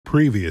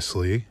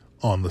Previously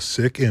on the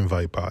Sick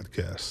Invite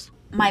podcast.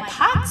 My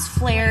POTS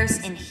flares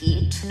in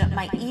heat.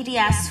 My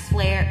EDS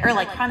flare, or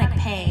like chronic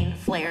pain,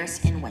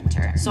 flares in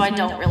winter. So I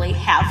don't really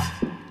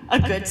have a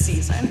good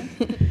season.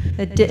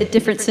 A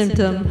different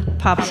symptom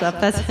pops up.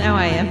 That's how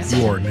I am.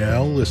 You are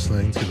now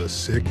listening to the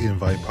Sick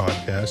Invite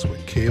podcast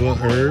with Kayla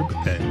Erb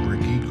and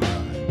Ricky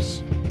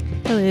Grimes.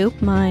 Hello,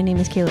 my name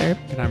is Kayla Erb.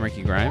 And I'm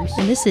Ricky Grimes.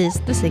 And this is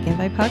the Sick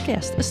Invite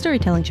podcast, a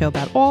storytelling show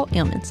about all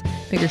ailments.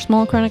 Big or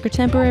small, chronic or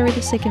temporary,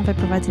 the Sick Invite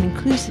provides an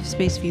inclusive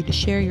space for you to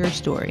share your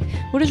story.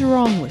 What is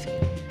wrong with you?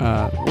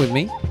 With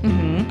me?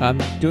 Mm-hmm. I'm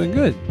doing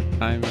good.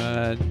 We're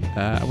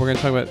going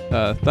to talk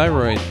about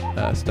thyroid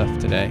stuff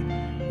today,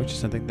 which is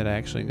something that I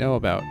actually know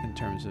about in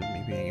terms of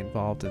me being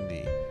involved in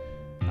the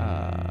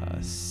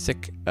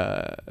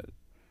sickness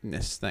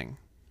thing.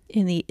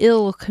 In the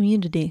ill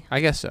community.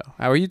 I guess so.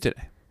 How are you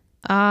today?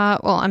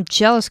 Well, I'm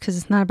jealous because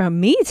it's not about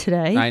me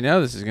today. I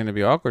know this is going to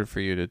be awkward for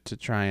you to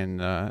try and,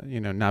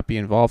 not be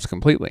involved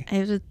completely. I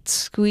have to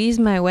squeeze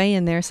my way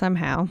in there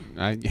somehow.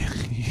 You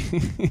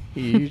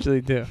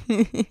usually do.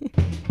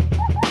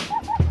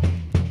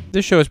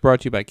 This show is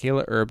brought to you by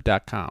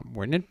KaylaHerb.com,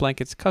 where knit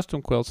blankets,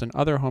 custom quilts, and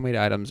other homemade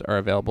items are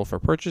available for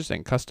purchase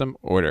and custom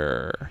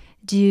order.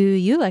 Do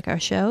you like our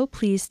show?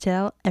 Please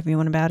tell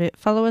everyone about it.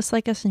 Follow us,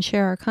 like us, and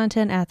share our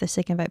content at the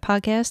Sick Invite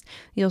Podcast.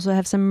 We also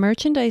have some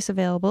merchandise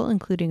available,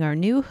 including our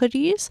new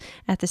hoodies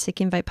at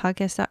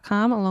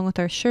thesickinvitepodcast.com, along with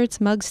our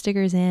shirts, mugs,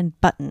 stickers, and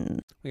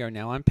buttons. We are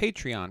now on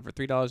Patreon. For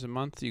 $3 a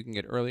month, you can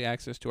get early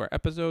access to our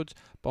episodes,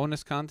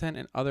 bonus content,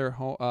 and other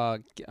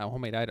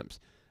homemade items.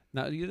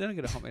 Now, you don't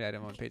get a homemade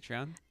item on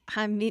Patreon.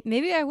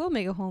 Maybe I will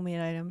make a homemade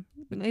item.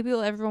 Maybe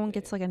everyone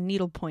gets like a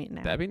needlepoint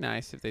now. That'd be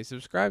nice if they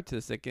subscribe to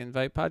the Sick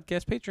Invite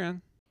Podcast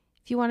Patreon.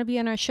 If you want to be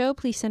on our show,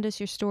 please send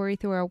us your story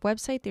through our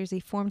website. There's a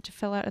form to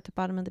fill out at the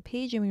bottom of the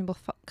page, and we will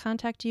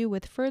contact you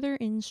with further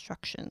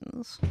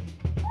instructions.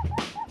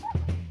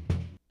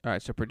 All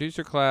right, so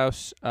producer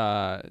Klaus,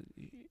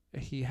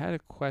 he had a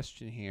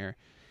question here.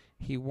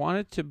 He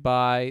wanted to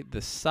buy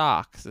the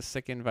socks, the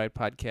Sick Invite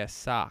Podcast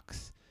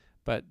socks,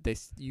 but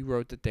you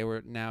wrote that they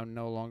were now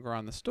no longer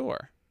on the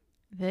store.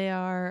 They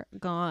are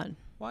gone.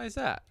 Why is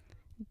that?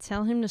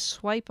 Tell him to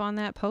swipe on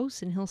that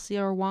post and he'll see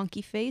our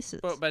wonky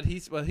faces. But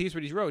here's what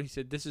he wrote. He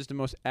said, "This is the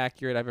most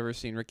accurate I've ever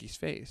seen Ricky's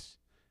face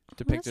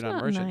depicted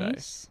on merchandise."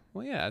 Nice.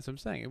 Well, yeah, that's what I'm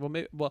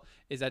saying. Well,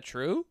 is that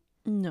true?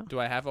 No. Do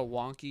I have a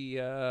wonky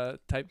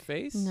type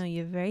face? No,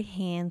 you have a very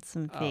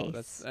handsome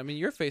face.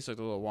 Your face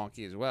looked a little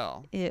wonky as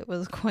well. It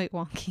was quite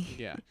wonky.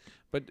 Yeah.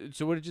 But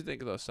so what did you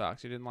think of those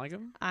socks? You didn't like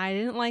them? I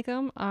didn't like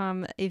them.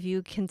 If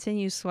you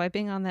continue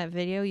swiping on that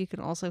video, you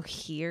can also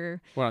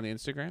hear... What, on the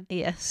Instagram?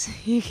 Yes.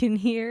 You can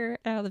hear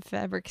how the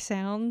fabric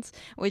sounds,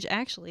 which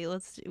actually,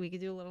 we could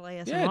do a little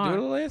ASMR. Yeah, do a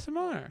little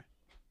ASMR.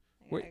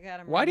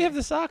 Why do you have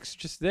the socks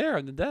just there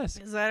on the desk?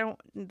 Because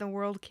the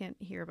world can't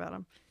hear about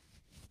them.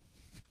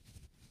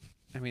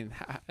 I mean,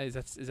 is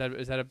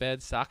that a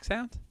bad sock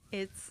sound?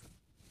 It's...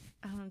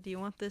 do you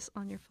want this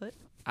on your foot?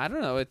 I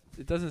don't know. It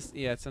doesn't.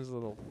 Yeah, it sounds a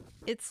little.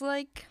 It's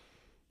like.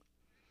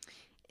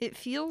 It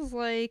feels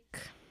like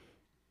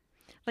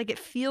it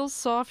feels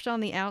soft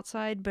on the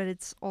outside, but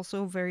it's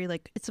also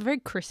it's a very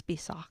crispy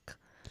sock.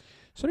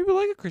 Some people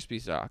like a crispy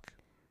sock.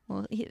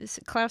 Well,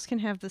 Klaus can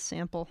have the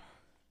sample.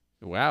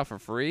 Wow, for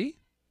free?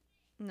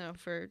 No,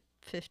 for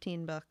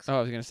 $15. Oh,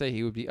 I was gonna say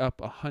he would be up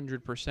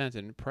 100%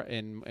 in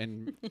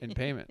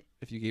payment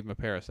if you gave him a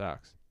pair of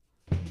socks.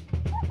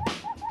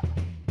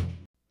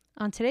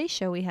 On today's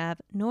show, we have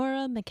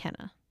Nora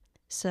Mckenna.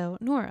 So,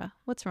 Nora,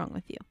 what's wrong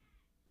with you?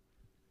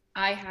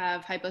 I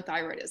have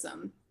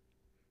hypothyroidism.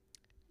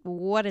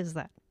 What is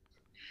that?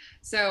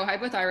 So,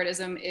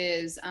 hypothyroidism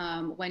is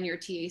when your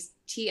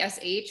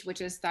TSH,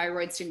 which is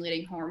thyroid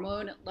stimulating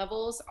hormone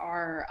levels,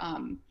 are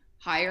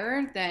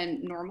higher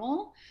than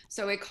normal.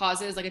 So, it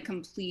causes like a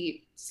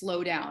complete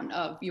slowdown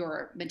of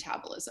your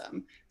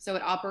metabolism. So,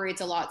 it operates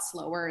a lot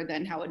slower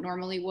than how it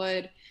normally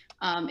would.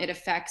 It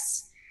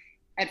affects...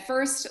 At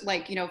first,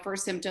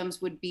 first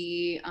symptoms would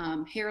be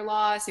hair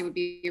loss. It would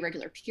be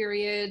irregular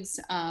periods.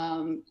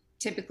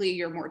 Typically,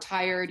 you're more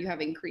tired. You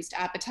have increased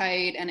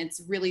appetite, and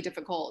it's really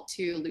difficult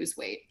to lose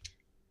weight.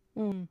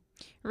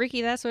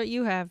 Ricky, that's what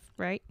you have,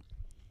 right?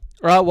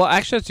 Well,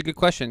 actually, that's a good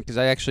question because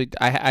I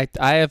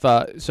have.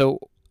 So,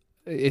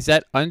 is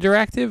that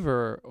underactive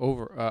or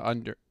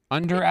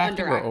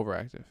underactive or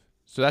overactive?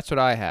 So that's what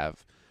I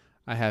have.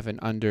 I have an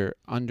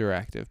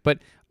underactive. But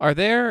are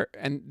there,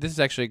 and this is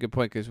actually a good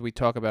point because we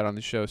talk about on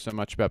the show so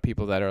much about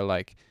people that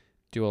are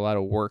do a lot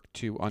of work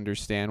to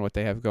understand what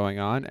they have going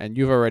on, and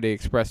you've already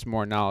expressed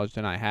more knowledge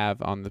than I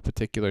have on the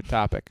particular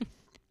topic.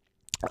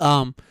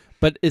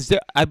 But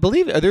are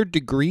there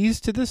degrees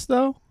to this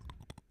though?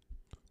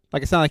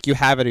 It's not like you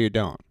have it or you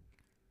don't.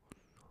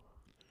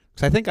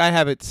 Because I think I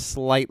have it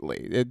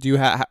slightly.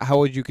 How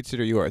would you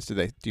consider yours?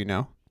 Do you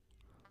know?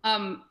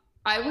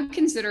 I would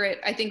consider it,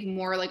 I think,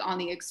 more on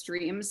the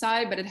extreme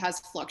side, but it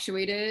has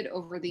fluctuated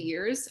over the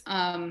years.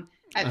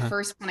 At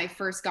first, when I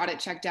first got it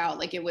checked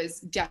out, it was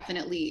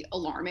definitely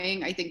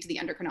alarming, I think, to the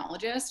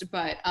endocrinologist.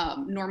 But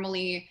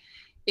normally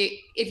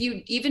if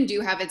you even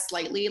do have it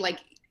slightly, like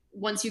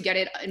once you get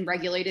it and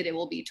regulated, it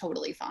will be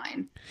totally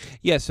fine.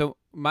 Yeah, so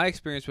my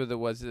experience with it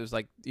was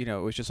like, it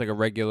was just like a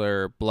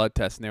regular blood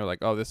test, and they were like,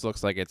 oh, this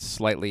looks like it's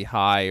slightly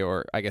high,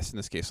 or I guess in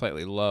this case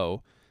slightly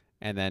low.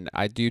 And then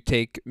I do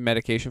take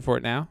medication for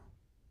it now.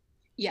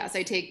 Yes,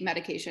 I take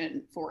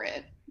medication for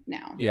it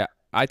now. Yeah,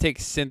 I take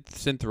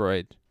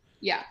Synthroid.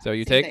 Yeah. So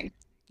you same take? thing.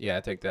 Yeah,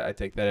 I take that. I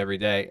take that every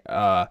day.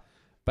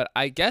 But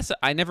I guess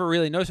I never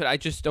really noticed it. I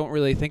just don't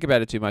really think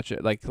about it too much.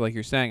 Like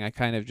you're saying, I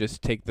kind of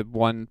just take the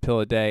one pill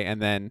a day,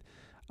 and then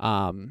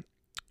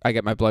I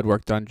get my blood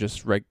work done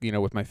just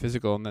with my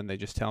physical, and then they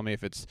just tell me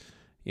if it's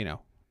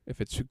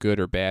good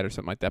or bad or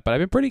something like that. But I've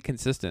been pretty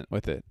consistent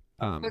with it.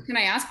 But can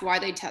I ask why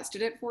they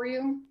tested it for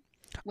you?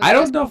 I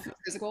don't know.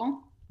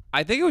 Physical.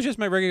 I think it was just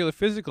my regular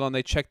physical, and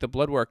they checked the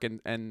blood work,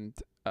 and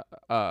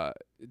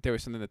there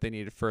was something that they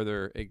needed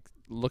further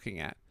looking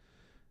at.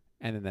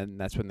 And then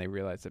that's when they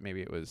realized that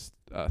maybe it was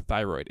a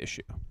thyroid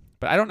issue.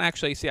 But I don't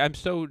actually see. I'm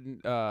so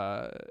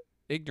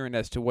ignorant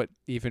as to what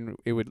even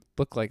it would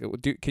look like.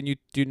 Can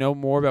you know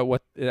more about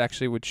what it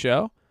actually would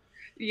show?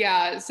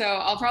 Yeah, so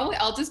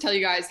I'll just tell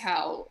you guys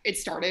how it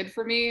started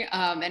for me,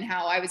 and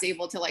how I was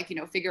able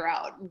to figure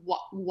out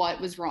what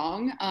was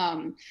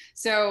wrong.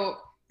 So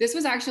this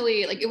was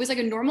actually it was like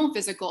a normal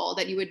physical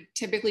that you would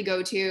typically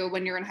go to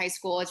when you're in high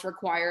school. It's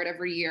required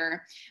every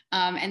year.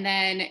 And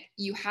then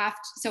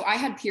so I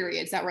had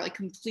periods that were like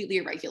completely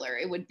irregular.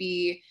 It would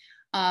be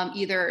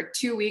either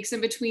 2 weeks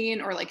in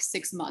between or like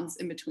 6 months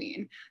in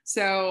between.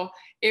 So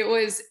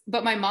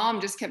but my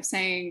mom just kept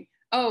saying,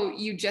 oh,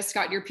 you just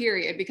got your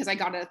period, because I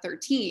got it at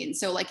 13.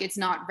 So like, it's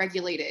not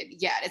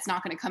regulated yet. It's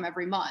not going to come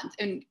every month.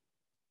 And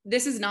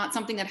this is not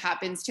something that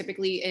happens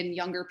typically in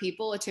younger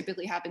people. It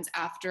typically happens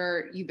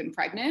after you've been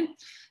pregnant.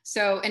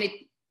 So, and it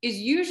is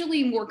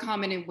usually more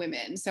common in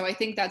women. So I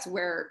think that's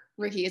where,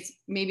 Ricky, it's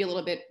maybe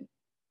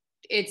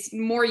it's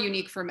more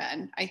unique for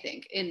men, I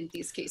think, in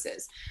these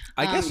cases.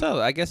 I guess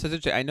so. I guess that's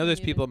interesting. I know there's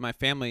people in my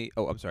family.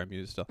 Oh, I'm sorry, I'm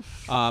muted still.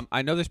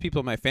 I know there's people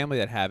in my family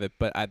that have it,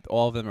 but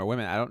all of them are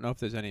women. I don't know if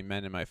there's any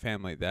men in my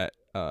family that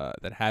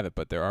have it,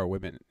 but there are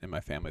women in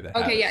my family that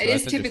have it. Okay, yeah, so it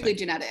is typically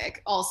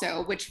genetic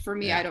also, which for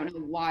me, I don't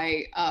know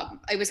why.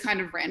 It was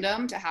kind of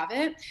random to have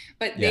it,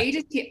 but they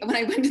just, when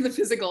I went to the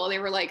physical, they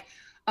were like,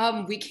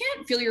 we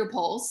can't feel your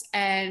pulse,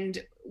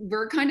 and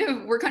we're kind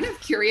of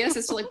curious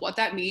as to like what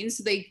that means.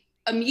 So they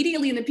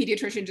immediately, the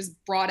pediatrician just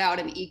brought out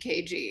an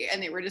EKG,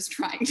 and they were just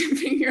trying to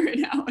figure it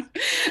out.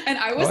 And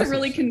I wasn't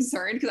really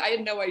concerned because I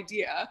had no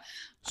idea.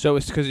 So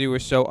it's because you were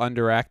so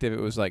underactive.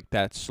 It was like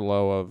that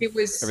slow of. It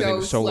was everything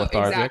was so slow.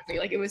 lethargic. Exactly.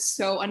 Like it was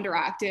so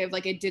underactive.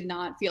 Like it did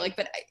not feel like,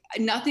 but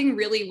nothing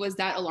really was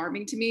that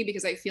alarming to me,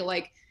 because I feel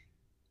like,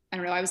 I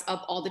don't know, I was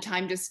up all the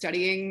time just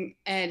studying,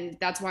 and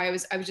that's why I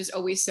was just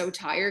always so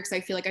tired, because I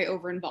feel like I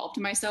over-involved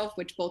myself,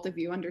 which both of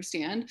you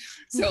understand.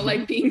 So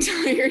like being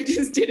tired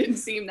just didn't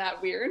seem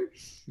that weird.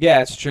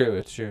 Yeah, it's true.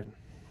 It's true.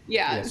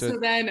 Yeah. So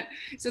then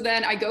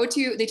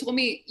they told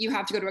me you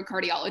have to go to a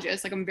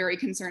cardiologist. Like, I'm very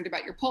concerned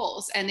about your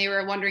pulse. And they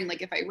were wondering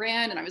like if I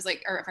ran, and I was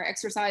like, or if I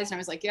exercised, and I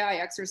was like, yeah, I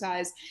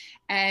exercise.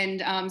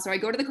 And so I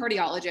go to the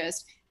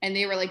cardiologist, and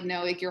they were like,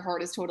 no, like your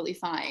heart is totally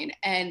fine.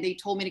 And they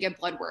told me to get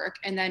blood work.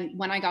 And then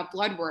when I got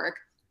blood work,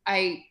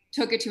 I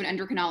took it to an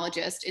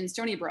endocrinologist in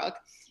Stony Brook,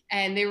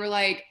 and they were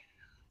like,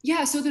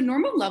 yeah, so the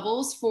normal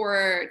levels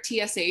for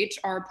TSH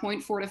are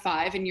 0.4 to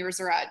 5, and yours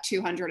are at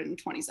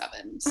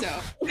 227. So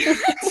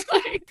it's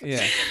like,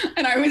 yeah.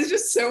 And I was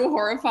just so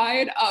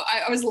horrified.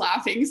 I was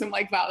laughing. So I'm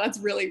like, wow, that's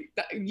really,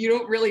 you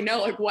don't really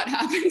know like what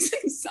happens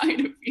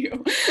inside of you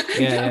at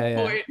that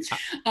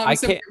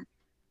point.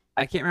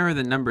 I can't remember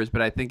the numbers,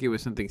 but I think it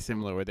was something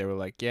similar where they were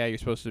like, yeah, you're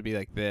supposed to be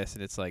like this,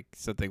 and it's like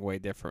something way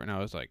different. And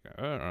I was like,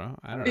 I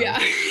don't know. Yeah,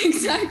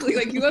 exactly.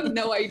 Like you have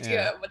no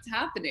idea what's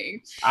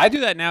happening. I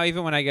do that now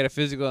even when I get a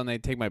physical and they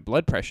take my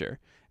blood pressure,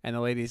 and the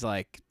lady's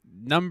like,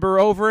 number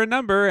over a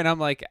number, and I'm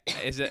like,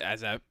 is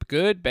that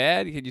good,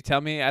 bad? Can you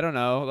tell me? I don't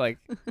know. Like,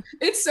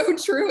 it's so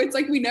true. It's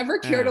like we never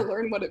care to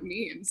learn what it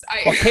means.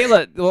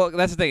 Well,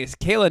 that's the thing, is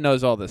Kayla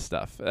knows all this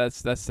stuff.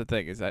 That's the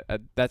thing, is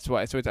that's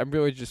why. So I'm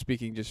really just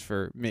speaking just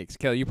for me. 'Cause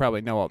Kayla, you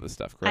probably know all this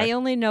stuff, correct? I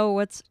only know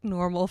what's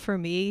normal for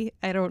me.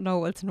 I don't know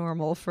what's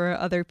normal for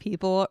other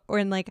people. Or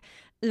in like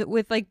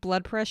with like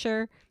blood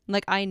pressure,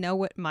 like I know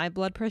what my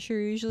blood pressure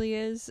usually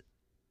is.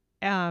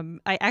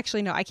 I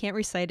actually know, I can't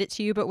recite it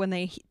to you, but when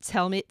they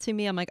tell it to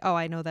me, I'm like, oh,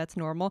 I know that's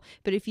normal.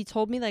 But if you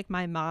told me like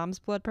my mom's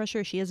blood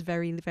pressure, she has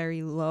very,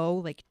 very low,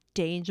 like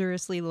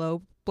dangerously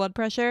low blood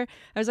pressure,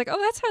 I was like, oh,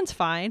 that sounds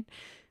fine.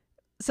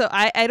 So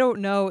I don't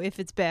know if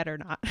it's bad or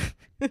not.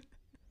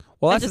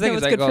 Well, that's the thing,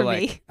 is I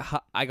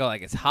go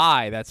like it's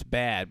high, that's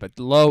bad, but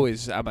low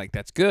is, I'm like,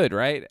 that's good,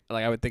 right?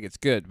 Like I would think it's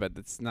good, but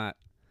it's not.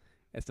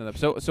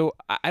 So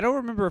I don't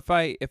remember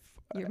if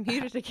you're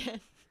muted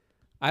again.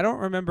 I don't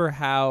remember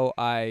how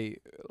I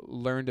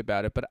learned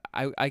about it, but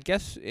I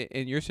guess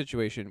in your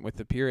situation with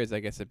the periods, I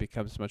guess it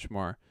becomes much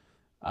more,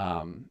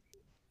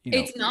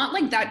 It's not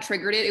like that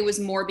triggered it. It was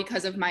more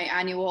because of my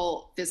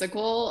annual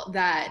physical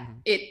that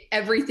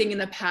everything in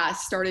the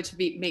past started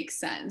to make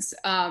sense.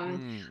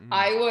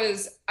 I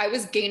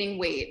was gaining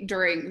weight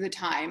during the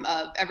time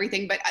of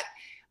everything, but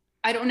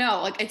I don't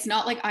know. Like, it's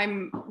not like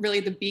I'm really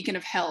the beacon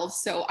of health.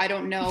 So I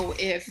don't know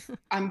if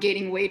I'm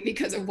gaining weight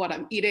because of what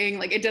I'm eating.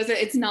 Like,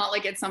 it's not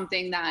like it's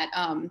something that,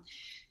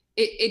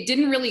 it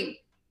didn't really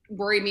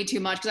worry me too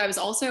much because I was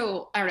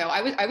also, I don't know,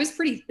 I was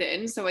pretty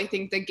thin. So I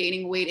think that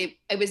gaining weight,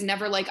 it was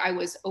never like I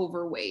was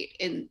overweight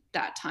in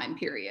that time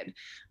period.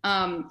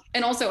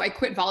 And also I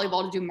quit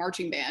volleyball to do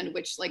marching band,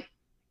 which like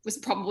was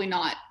probably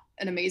not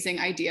an amazing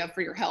idea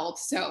for your health.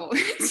 So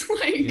it's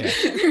like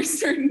there's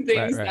certain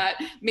things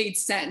that made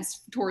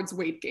sense towards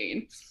weight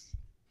gain.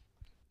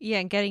 Yeah,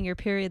 and getting your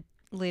period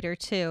later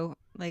too.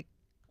 Like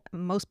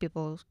most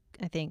people,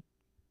 I think,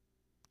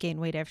 gain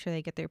weight after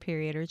they get their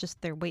period, or just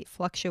their weight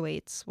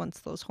fluctuates once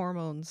those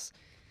hormones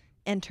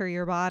enter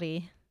your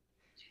body.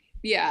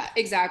 Yeah,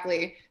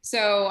 exactly.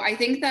 So I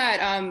think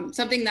that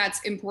something that's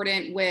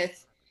important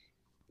with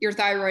your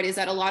thyroid is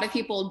that a lot of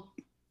people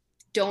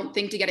don't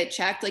think to get it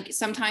checked. Like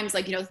sometimes,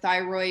 like,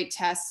 thyroid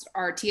tests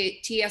or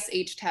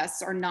TSH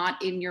tests are not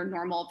in your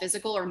normal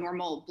physical or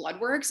normal blood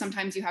work.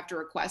 Sometimes you have to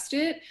request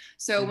it.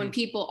 So when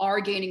people are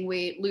gaining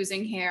weight,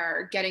 losing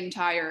hair, getting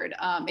tired,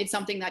 it's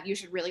something that you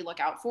should really look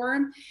out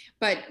for.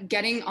 But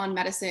getting on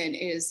medicine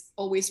is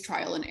always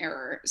trial and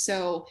error.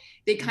 So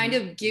they kind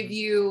of give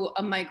you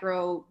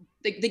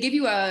they give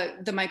you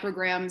the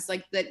micrograms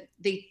like that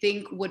they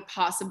think would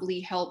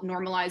possibly help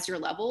normalize your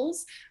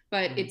levels,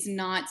 but it's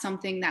not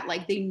something that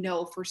like they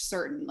know for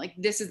certain, like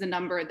this is the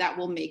number that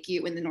will make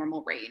you in the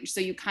normal range.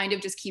 So you kind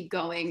of just keep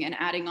going and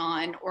adding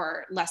on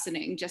or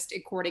lessening just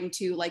according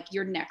to like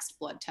your next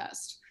blood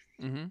test.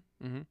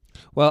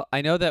 Well,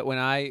 I know that when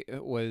I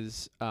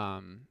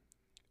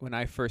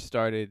first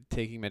started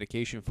taking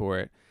medication for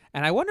it,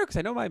 and I wonder, because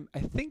I know I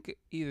think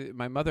either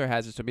my mother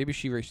has it, so maybe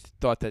she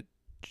thought that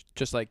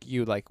just like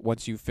you, like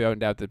once you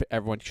found out that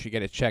everyone should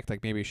get it checked,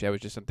 like maybe that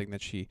was just something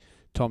that she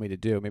told me to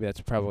do. Maybe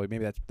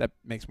that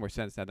makes more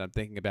sense now that I'm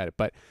thinking about it.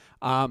 But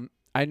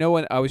I know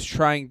when I was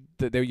trying,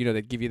 they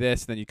give you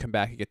this, and then you come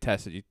back and get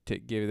tested. You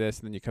give you this,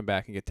 and then you come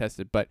back and get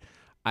tested. But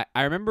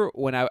I remember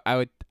when I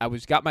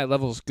got my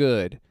levels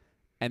good,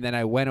 and then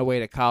I went away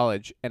to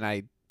college, and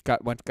I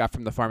got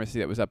from the pharmacy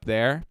that was up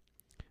there,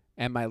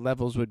 and my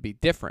levels would be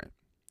different.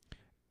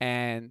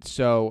 And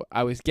so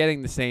I was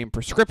getting the same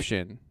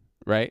prescription,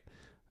 right?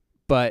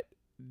 But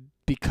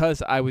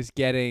because I was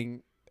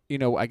getting,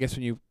 I guess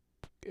when you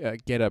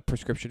get a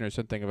prescription or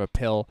something of a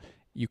pill,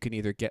 you can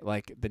either get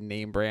like the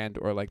name brand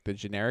or like the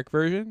generic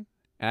version.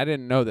 And I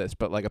didn't know this,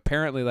 but like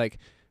apparently like,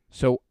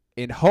 so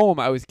in home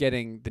I was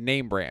getting the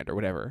name brand or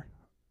whatever.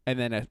 And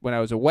then when I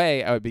was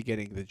away, I would be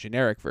getting the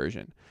generic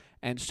version.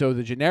 And so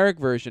the generic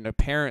version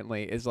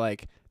apparently is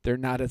like, they're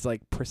not as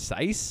like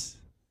precise,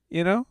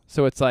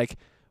 So it's like,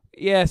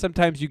 yeah,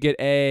 sometimes you get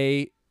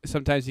A,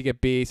 sometimes you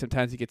get B,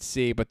 sometimes you get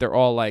C, but they're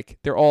all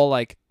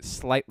like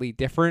slightly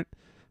different,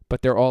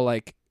 but they're all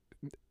like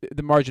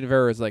the margin of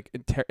error is like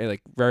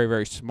very,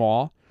 very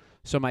small.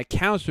 So my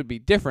counts would be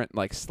different,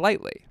 like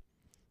slightly,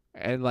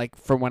 and like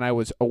from when I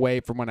was away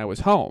from when I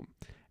was home.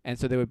 And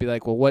so they would be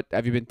like, well, what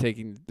have you been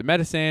taking the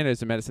medicine? Is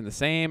the medicine the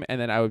same?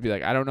 And then I would be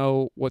like, I don't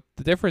know what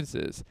the difference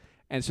is.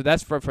 And so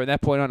that's from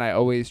that point on, I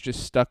always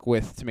just stuck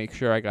with to make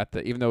sure I got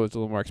even though it was a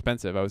little more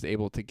expensive, I was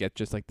able to get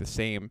just like the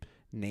same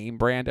name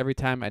brand every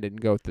time. I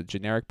didn't go with the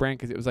generic brand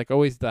because it was like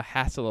always the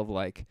hassle of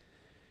like,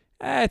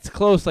 it's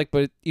close, like,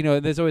 but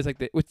there's always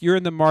like you're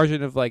in the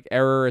margin of like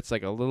error. It's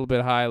like a little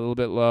bit high, a little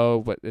bit low,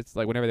 but it's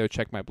like whenever they would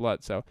check my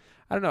blood. So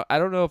I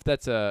don't know if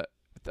that's a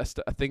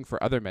thing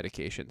for other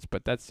medications,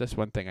 but that's just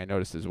one thing I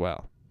noticed as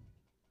well.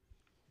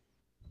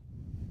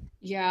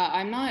 Yeah,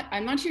 I'm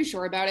not too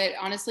sure about it,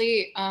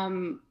 honestly.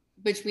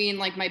 Between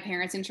like my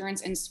parents'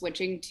 insurance and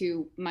switching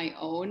to my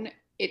own,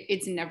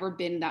 it's never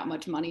been that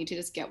much money to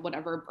just get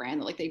whatever brand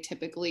that like they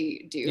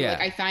typically do. Yeah.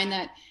 Like I find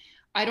that,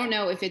 I don't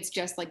know if it's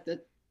just like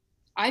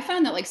I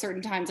found that like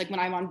certain times, like when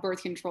I'm on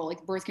birth control,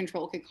 like birth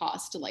control could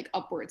cost like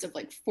upwards of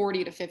like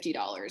 $40 to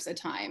 $50 a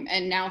time.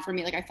 And now for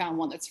me, like I found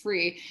one that's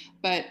free,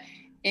 but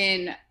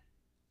in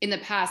the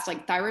past,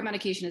 like thyroid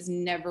medication has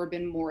never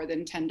been more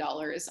than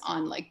 $10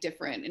 on like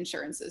different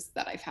insurances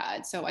that I've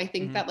had. So I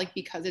think that like,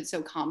 because it's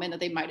so common that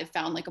they might've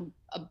found like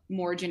a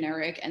more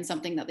generic and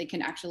something that they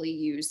can actually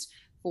use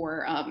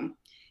for,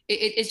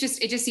 it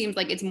just seems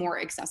like it's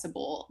more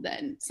accessible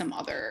than some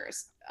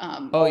others.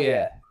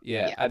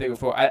 Yeah. I think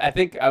before, I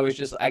think I was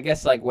just, I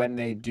guess like when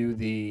they do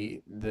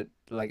the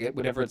like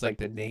whatever it's like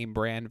the name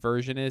brand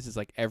version is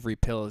like every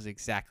pill is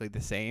exactly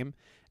the same.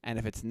 And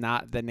if it's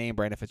not the name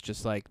brand, if it's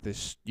just like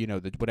this,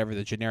 whatever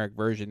the generic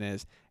version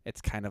is,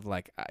 it's kind of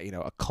like,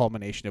 a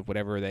culmination of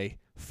whatever they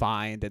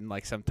find. And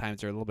like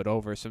sometimes they're a little bit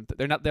over.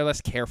 They're less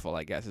careful,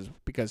 I guess, is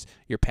because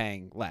you're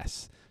paying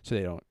less. So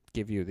they don't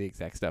give you the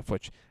exact stuff,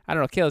 which I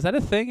don't know. Kayla, is that a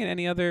thing in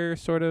any other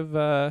sort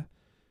of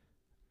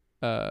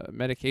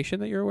medication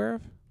that you're aware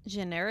of?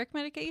 Generic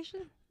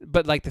medication?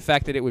 but like the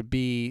fact that it would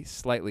be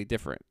slightly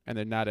different and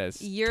they're not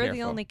as You're the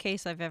careful. only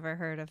case I've ever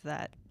heard of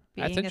that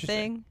That's being a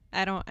interesting. thing.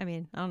 I don't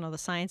know the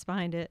science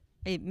behind it.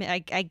 I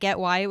get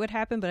why it would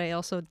happen, but I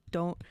also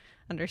don't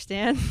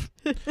understand.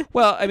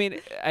 Well, I mean,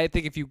 I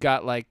think if you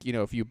got like, you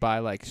know, if you buy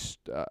like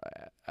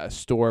a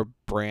store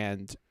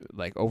brand,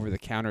 like over the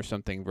counter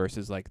something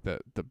versus like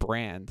the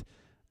brand,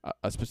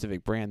 a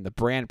specific brand, the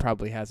brand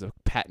probably has a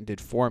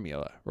patented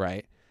formula,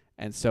 right?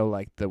 And so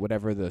like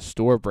whatever the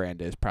store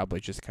brand is probably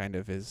just kind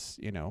of is,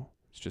 you know,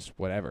 it's just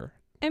whatever.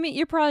 I mean,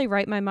 you're probably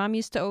right. My mom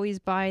used to always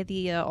buy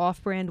the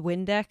off-brand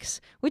Windex,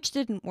 which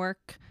didn't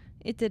work.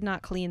 It did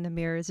not clean the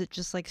mirrors. It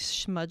just like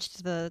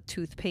smudged the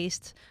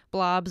toothpaste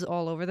blobs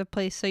all over the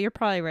place. So you're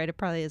probably right. It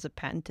probably is a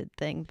patented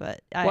thing,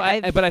 but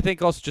but I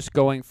think also just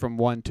going from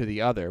one to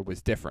the other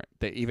was different.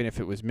 That even if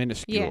it was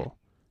minuscule, Yeah.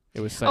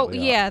 it was slightly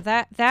off. yeah,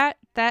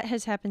 that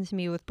has happened to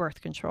me with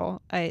birth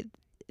control. It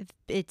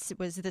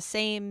was the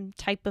same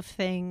type of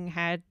thing,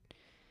 had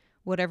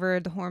whatever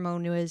the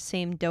hormone was,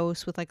 same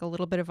dose with like a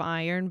little bit of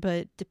iron,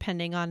 but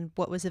depending on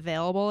what was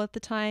available at the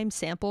time,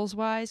 samples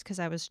wise, because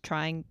I was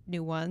trying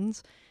new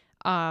ones.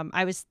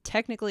 I was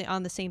technically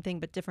on the same thing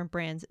but different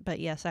brands, but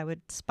yes, I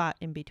would spot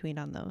in between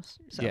on those.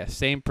 So. Yeah,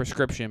 same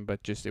prescription,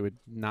 but just it would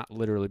not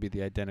literally be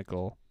the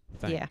identical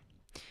thing. Yeah.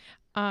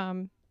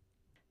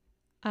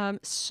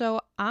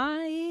 So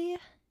I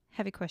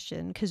have a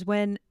question, because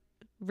when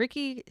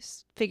Ricky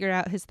figured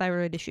out his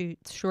thyroid issue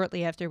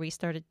shortly after we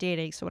started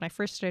dating, so when I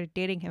first started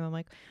dating him, I'm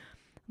like,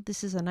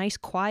 this is a nice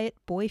quiet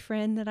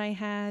boyfriend that I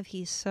have.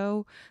 He's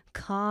so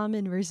calm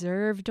and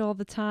reserved all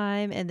the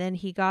time. And then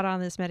he got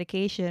on this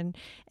medication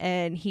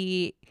and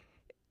he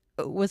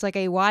was like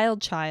a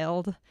wild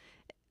child.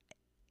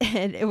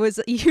 And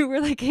you were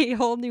like a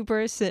whole new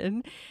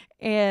person.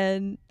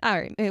 And all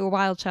right, a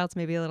wild child's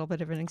maybe a little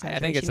bit of an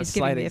exaggeration. I think it's a He's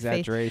giving slight me a face.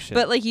 exaggeration.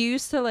 But like you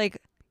used to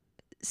like,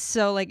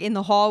 so like in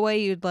the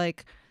hallway, you'd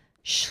like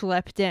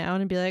schlep down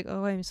and be like,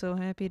 oh, I'm so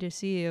happy to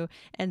see you,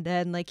 and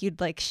then like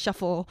you'd like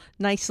shuffle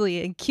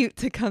nicely and cute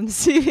to come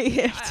see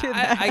me after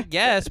that. I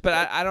guess, but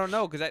I don't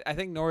know, because I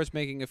think Nora's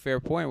making a fair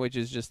point, which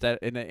is just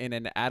that in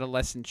an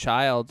adolescent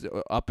child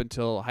up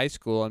until high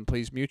school, and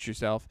please mute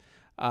yourself,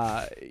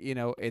 you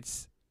know,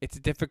 it's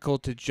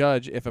difficult to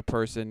judge if a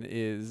person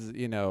is,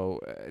 you know,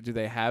 do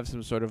they have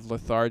some sort of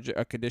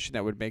a condition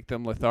that would make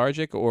them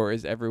lethargic, or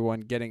is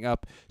everyone getting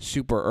up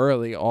super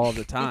early all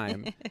the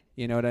time?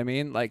 You know what I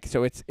mean? Like,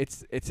 so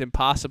it's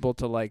impossible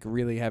to like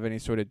really have any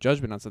sort of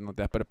judgment on something like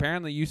that. But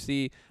apparently you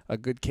see a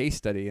good case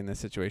study in this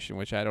situation,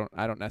 which I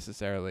don't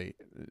necessarily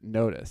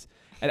notice.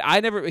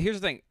 And here's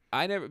the thing,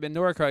 and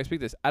Nora can speak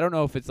this, I don't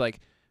know if it's like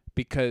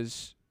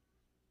because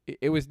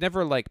it was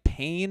never like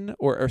pain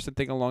or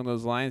something along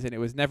those lines, and it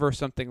was never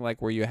something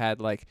like where you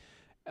had like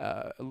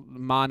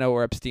mono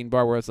or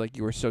Epstein-Barr, where it's like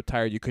you were so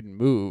tired you couldn't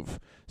move.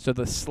 So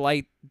the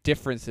slight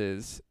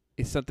differences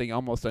is something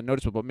almost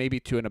unnoticeable, but maybe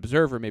to an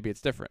observer, maybe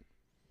it's different.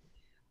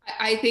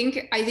 I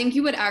think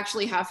you would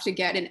actually have to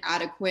get an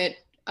adequate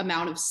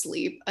amount of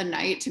sleep a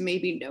night to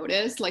maybe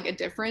notice like a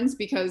difference,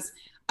 because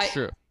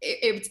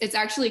it's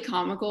actually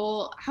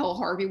comical how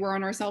hard we were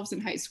on ourselves in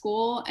high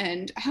school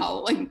and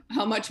how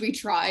much we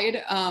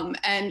tried.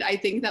 And I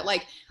think that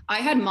like I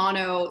had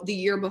mono the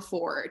year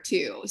before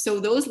too. So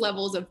those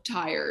levels of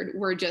tired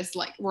were just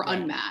like,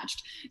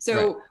 unmatched.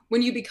 So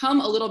when you become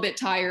a little bit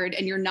tired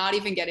and you're not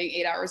even getting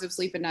 8 hours of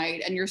sleep a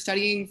night and you're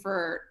studying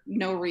for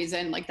no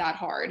reason like that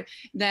hard,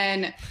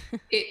 then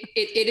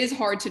it is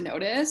hard to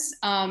notice.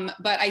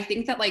 But I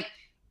think that like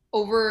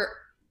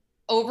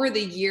over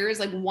the years,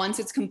 like once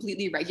it's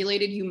completely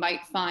regulated, you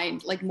might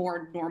find like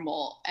more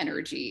normal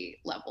energy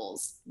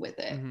levels with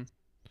it. Mm-hmm.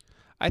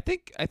 I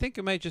think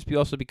it might just be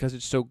also because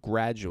it's so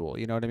gradual.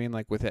 You know what I mean?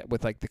 Like with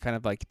like the kind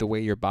of like the way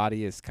your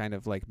body is kind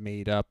of like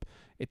made up.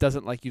 It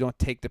doesn't like you don't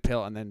take the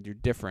pill and then you're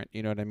different.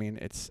 You know what I mean?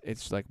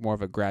 It's like more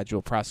of a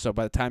gradual process. So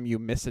by the time you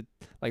miss it,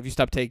 like if you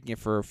stop taking it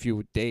for a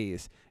few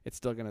days, it's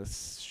still gonna,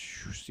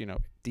 you know,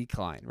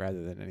 decline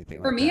rather than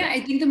anything. For like me, that. I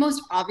think the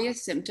most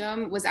obvious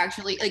symptom was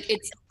actually like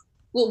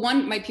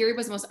my period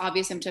was the most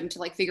obvious symptom to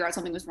like figure out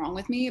something was wrong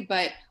with me.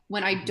 But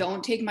when I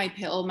don't take my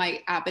pill, my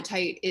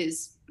appetite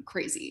is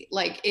crazy.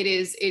 Like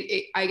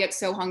I get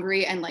so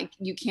hungry and like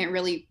you can't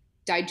really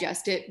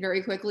digest it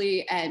very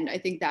quickly. And I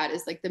think that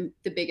is like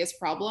the biggest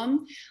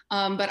problem.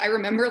 But I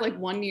remember like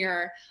one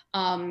year,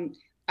 I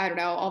don't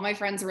know, all my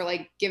friends were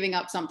like giving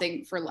up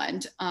something for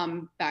Lent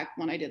back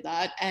when I did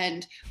that.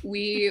 And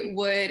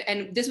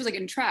and this was like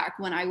in track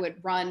when I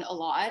would run a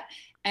lot.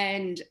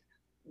 And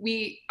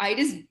I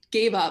just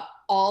gave up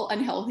all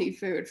unhealthy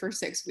food for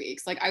 6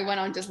 weeks. Like I went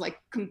on just like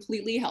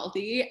completely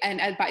healthy.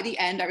 And by the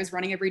end I was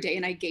running every day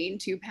and I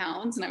gained 2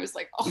 pounds and I was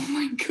like, oh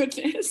my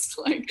goodness.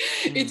 Like,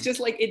 it's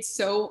just like, it's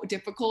so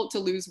difficult to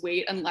lose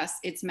weight unless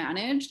it's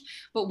managed.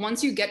 But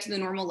once you get to the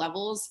normal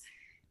levels,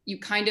 you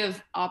kind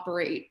of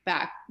operate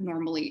back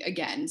normally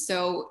again.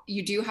 So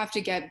you do have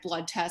to get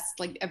blood tests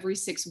like every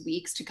 6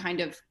 weeks to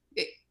kind of,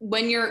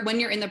 when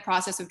you're in the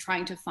process of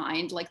trying to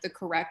find like the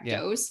correct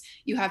dose,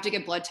 you have to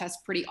get blood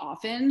tests pretty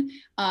often,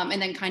 and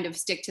then kind of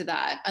stick to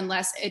that.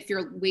 Unless if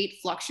your weight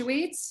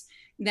fluctuates,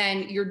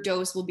 then your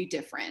dose will be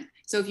different.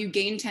 So if you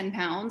gain 10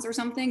 pounds or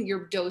something,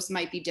 your dose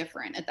might be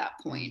different at that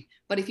point.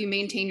 But if you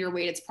maintain your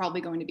weight, it's probably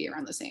going to be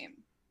around the same.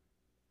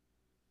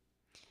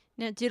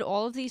 Now, did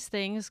all of these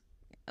things,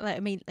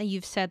 I mean,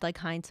 you've said like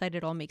hindsight,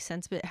 it all makes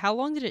sense, but how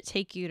long did it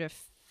take you to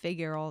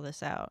figure all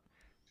this out?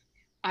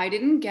 I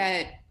didn't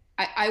get,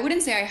 I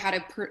wouldn't say I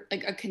had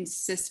a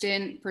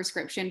consistent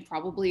prescription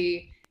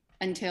probably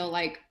until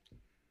like,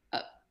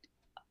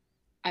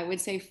 I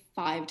would say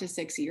 5 to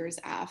 6 years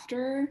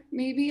after,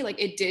 maybe. Like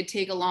it did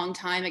take a long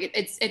time. Like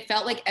it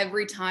felt like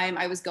every time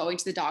I was going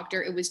to the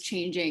doctor, it was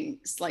changing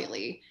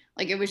slightly.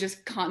 Like it was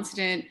just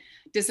constant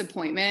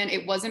disappointment.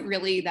 It wasn't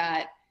really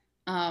that,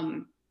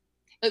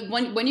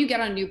 like when you get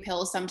on new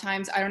pills,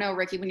 sometimes, I don't know,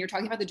 Ricky, when you're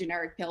talking about the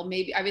generic pill,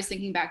 maybe I was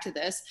thinking back to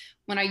this,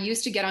 when I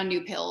used to get on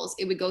new pills,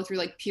 it would go through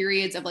like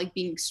periods of like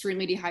being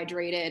extremely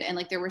dehydrated. And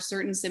like, there were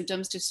certain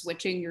symptoms to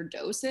switching your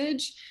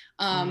dosage.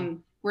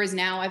 Whereas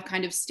now I've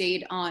kind of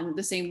stayed on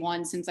the same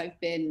one since I've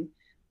been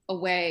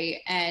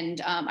away,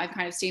 and I've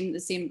kind of stayed in the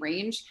same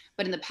range.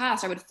 But in the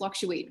past, I would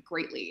fluctuate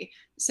greatly.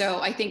 So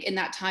I think in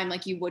that time,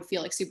 like you would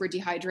feel like super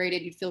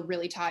dehydrated, you'd feel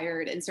really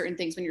tired and certain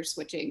things when you're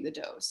switching the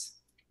dose.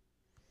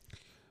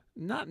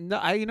 You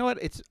know what?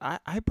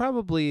 I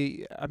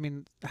probably, I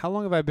mean, how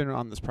long have I been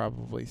on this?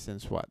 Probably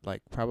since what?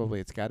 Like, probably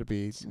it's got to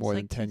be since more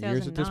than 10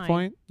 years at this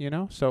point, you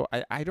know? So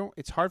I don't,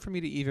 it's hard for me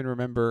to even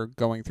remember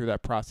going through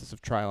that process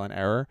of trial and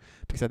error,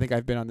 because I think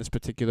I've been on this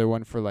particular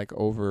one for like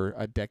over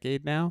a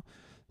decade now.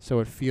 So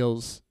it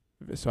feels,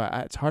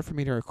 it's hard for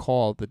me to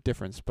recall the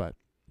difference, but,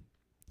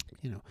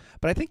 you know,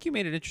 but I think you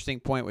made an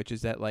interesting point, which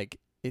is that like,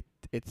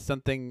 it's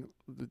something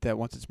that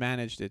once it's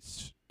managed,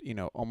 it's, you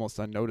know, almost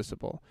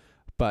unnoticeable,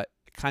 but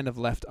kind of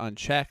left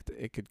unchecked,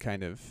 it could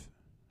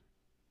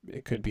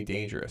be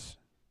dangerous.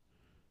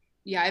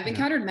 Yeah, I've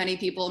encountered many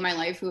people in my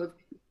life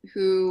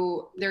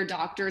who their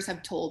doctors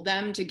have told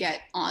them to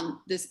get on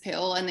this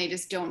pill, and they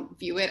just don't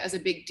view it as a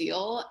big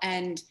deal,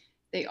 and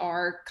they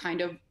are kind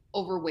of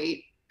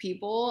overweight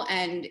people,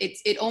 and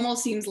it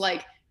almost seems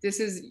like this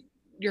is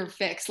your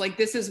fix, like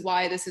this is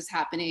why this is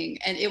happening,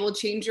 and it will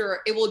change your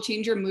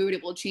mood,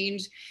 it will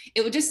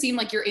just seem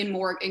like you're in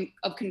more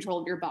of control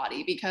of your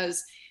body.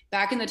 Because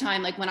back in the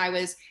time, like when I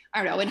was,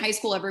 I don't know, in high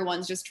school,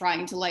 everyone's just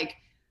trying to like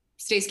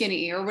stay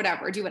skinny or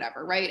whatever, do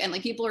whatever, right? And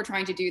like people are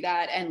trying to do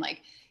that, and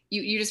like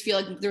you just feel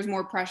like there's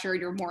more pressure,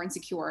 you're more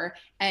insecure.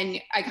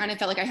 And I kind of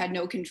felt like I had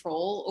no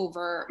control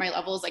over my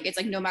levels. Like it's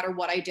like no matter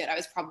what I did, I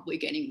was probably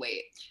gaining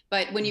weight.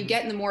 But when you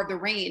get in the more of the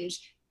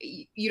range,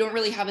 you don't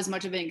really have as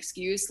much of an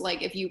excuse.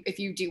 Like if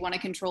you do want to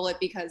control it,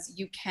 because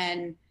you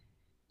can,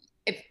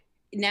 if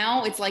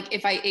now it's like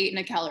if I ate in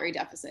a calorie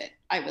deficit,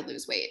 I would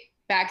lose weight.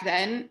 Back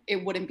then,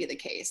 it wouldn't be the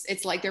case.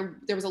 It's like there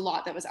was a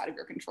lot that was out of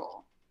your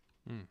control.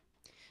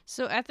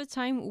 So at the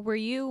time, were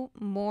you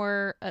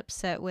more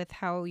upset with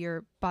how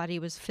your body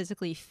was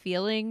physically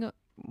feeling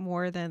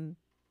more than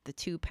the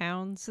 2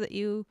 pounds that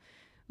you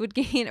would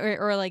gain,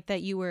 or like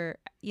that you were,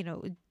 you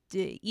know,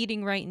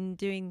 eating right and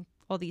doing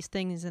all these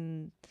things,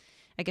 and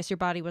I guess your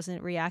body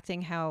wasn't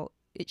reacting how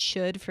it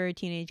should for a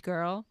teenage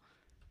girl?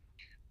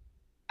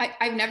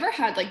 I've never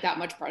had like that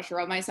much pressure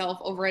on myself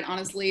over it,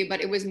 honestly,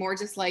 but it was more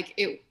just like,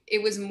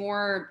 it was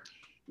more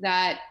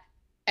that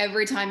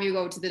every time you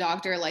go to the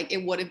doctor, like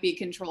it wouldn't be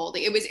controlled.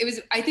 It was,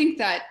 I think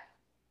that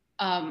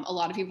a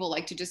lot of people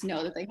like to just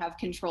know that they have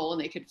control and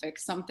they could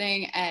fix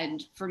something.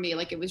 And for me,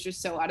 like it was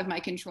just so out of my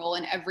control.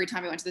 And every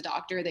time I went to the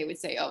doctor, they would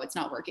say, oh, it's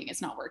not working.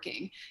 It's not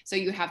working. So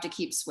you have to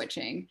keep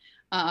switching.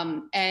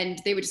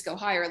 And they would just go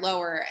higher,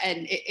 lower.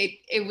 And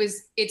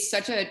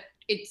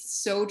it's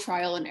so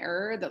trial and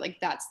error that like,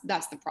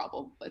 that's the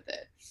problem with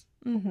it.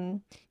 Mm-hmm.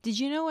 Did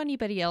you know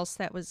anybody else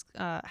that was,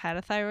 had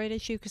a thyroid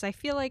issue? Cause I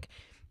feel like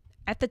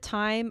at the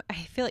time, I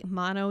feel like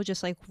mono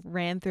just like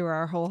ran through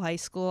our whole high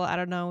school. I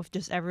don't know if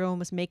just everyone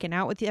was making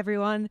out with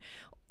everyone,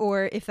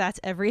 or if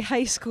that's every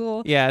high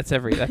school. Yeah, that's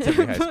every high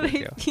school. But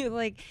I feel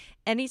like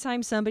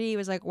anytime somebody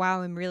was like,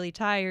 wow, I'm really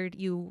tired,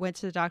 you went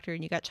to the doctor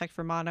and you got checked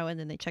for mono, and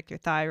then they checked your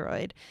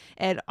thyroid.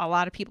 And a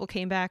lot of people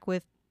came back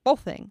with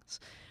both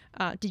things.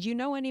 Did you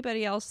know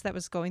anybody else that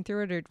was going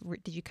through it, or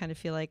did you kind of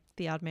feel like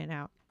the odd man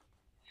out?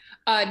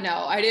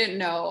 No, I didn't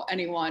know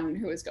anyone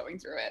who was going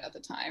through it at the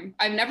time.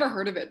 I've never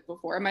heard of it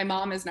before. My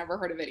mom has never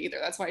heard of it either.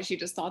 That's why she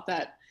just thought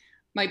that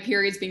my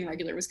periods being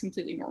regular was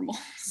completely normal.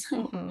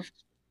 So mm-hmm.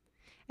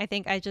 I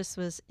think I just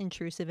was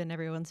intrusive in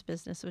everyone's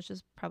business, which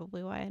is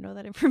probably why I know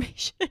that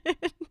information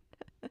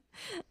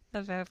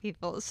about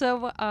people.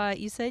 So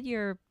you said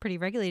you're pretty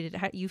regulated.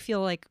 How, you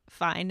feel like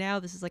fine now?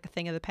 This is like a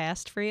thing of the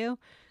past for you?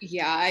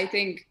 Yeah, I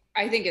think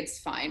it's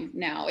fine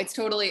now. It's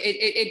totally,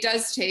 it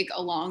does take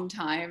a long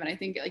time. And I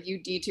think like you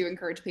need to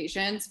encourage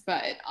patience,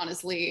 but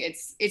honestly,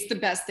 it's the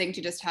best thing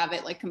to just have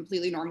it like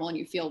completely normal and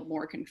you feel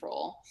more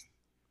control.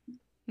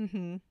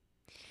 Mm-hmm.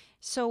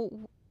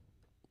 So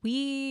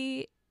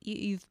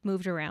you've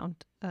moved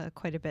around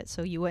quite a bit.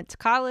 So you went to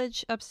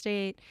college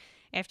upstate.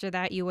 After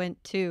that, you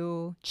went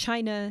to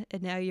China,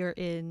 and now you're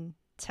in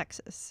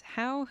Texas.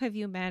 How have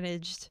you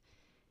managed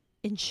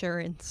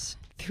insurance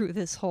through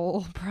this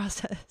whole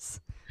process?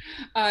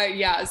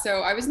 Yeah,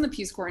 so I was in the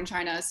Peace Corps in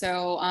China.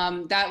 So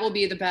that will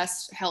be the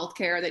best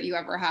healthcare that you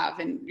ever have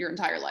in your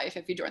entire life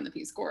if you join the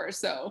Peace Corps.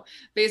 So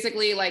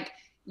basically, like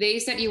they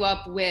set you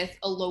up with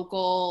a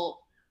local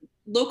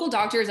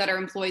doctors that are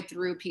employed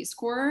through Peace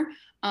Corps.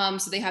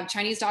 So they have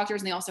Chinese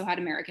doctors and they also had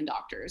American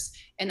doctors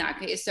in that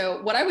case.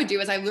 So what I would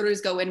do is I literally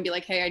just go in and be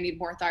like, hey, I need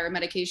more thyroid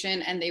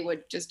medication. And they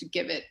would just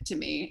give it to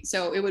me.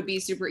 So it would be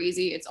super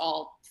easy. It's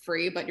all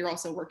free, but you're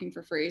also working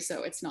for free.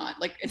 So it's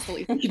not like it's the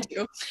least you can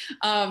do.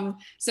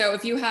 So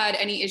if you had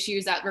any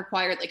issues that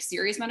required like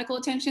serious medical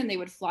attention, they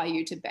would fly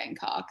you to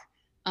Bangkok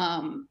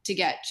to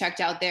get checked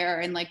out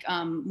there in like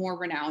more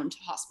renowned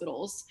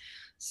hospitals.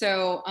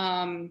 So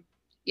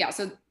yeah,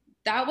 so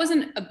that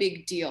wasn't a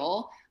big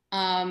deal.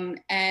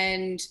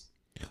 And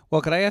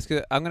well, could I ask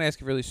you? I'm going to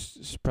ask you really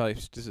probably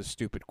this is a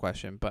stupid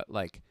question, but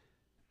like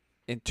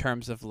in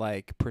terms of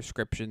like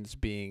prescriptions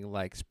being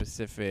like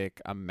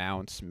specific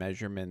amounts,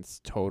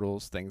 measurements,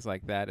 totals, things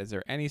like that, is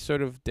there any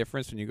sort of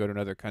difference when you go to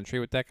another country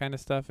with that kind of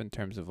stuff in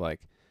terms of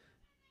like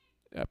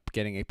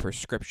getting a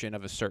prescription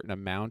of a certain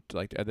amount?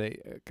 Like, are they?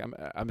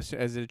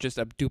 Is it just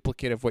a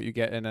duplicate of what you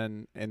get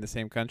in the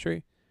same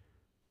country?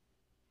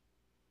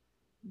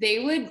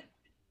 they would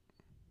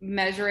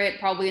measure it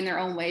probably in their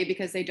own way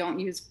because they don't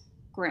use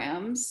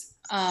grams.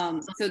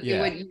 So they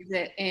would use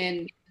it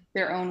in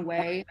their own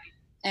way.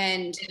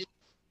 And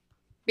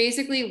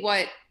basically you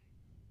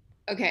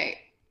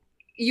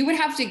would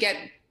have to get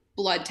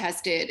blood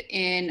tested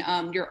in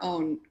your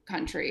own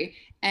country.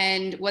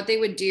 And what they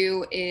would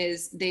do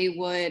is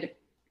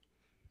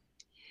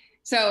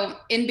so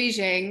in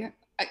Beijing,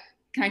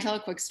 can I tell a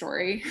quick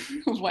story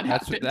of what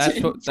happened?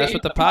 That's what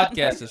the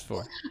podcast is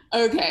for.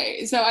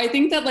 Okay. So I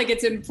think that like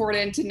it's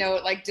important to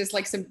note like just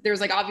like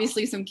there's like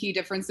obviously some key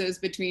differences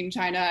between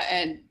China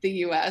and the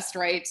US,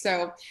 right?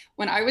 So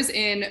when I was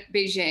in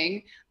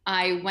Beijing,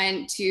 I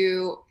went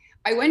to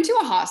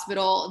a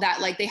hospital that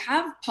like they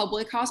have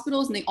public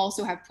hospitals and they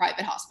also have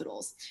private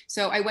hospitals.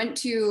 So I went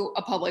to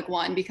a public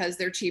one because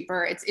they're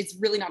cheaper. It's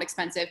really not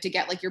expensive to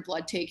get like your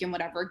blood taken,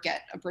 whatever,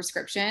 get a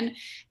prescription.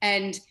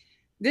 And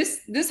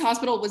this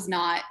hospital was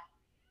not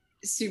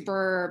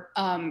super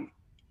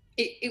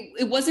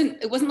it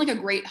wasn't like a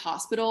great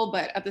hospital,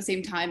 but at the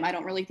same time I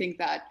don't really think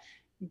that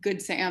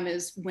Good Sam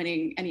is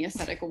winning any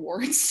aesthetic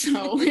awards.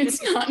 So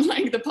it's not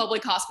like the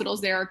public hospitals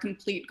there are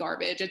complete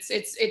garbage.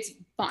 It's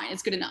fine.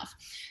 It's good enough.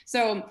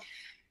 So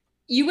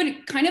you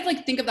would kind of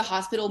like think of the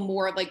hospital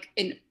more like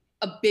in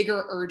a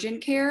bigger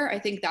urgent care. I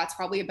think that's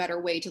probably a better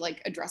way to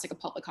like address like a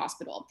public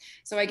hospital.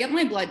 So I get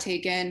my blood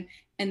taken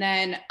and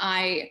then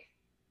I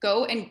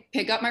go and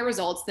pick up my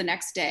results the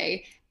next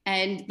day.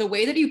 And the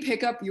way that you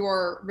pick up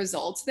your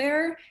results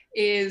there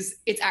is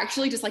it's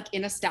actually just like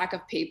in a stack of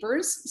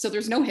papers. So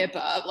there's no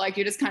HIPAA, like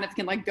you just kind of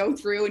can like go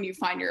through and you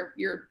find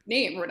your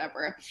name or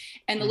whatever.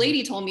 And the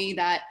lady told me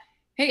that,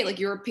 hey, like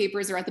your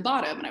papers are at the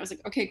bottom. And I was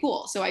like, okay,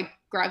 cool. So I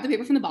grabbed the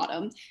paper from the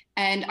bottom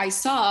and I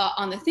saw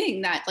on the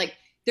thing that like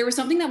there was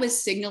something that was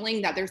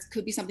signaling that there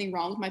could be something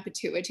wrong with my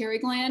pituitary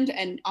gland.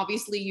 And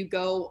obviously you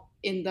go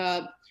in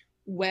the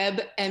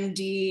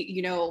WebMD,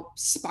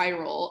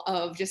 spiral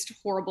of just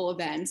horrible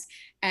events.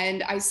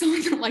 And I saw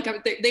them like,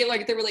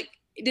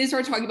 they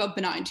started talking about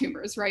benign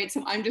tumors, right?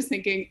 So I'm just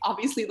thinking,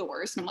 obviously the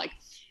worst. And I'm like,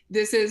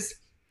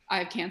 I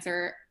have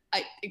cancer.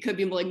 It could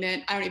be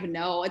malignant. I don't even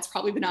know. It's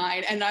probably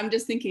benign. And I'm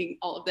just thinking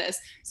all of this.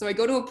 So I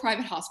go to a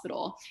private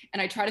hospital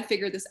and I try to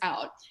figure this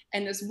out.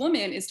 And this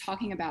woman is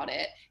talking about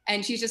it.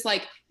 And she's just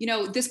like,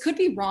 this could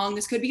be wrong.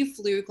 This could be a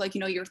fluke. Like,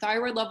 your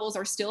thyroid levels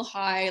are still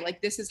high.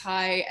 Like this is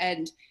high.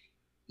 And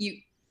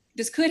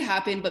this could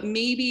happen, but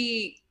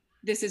maybe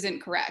this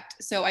isn't correct.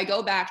 So I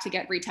go back to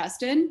get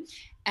retested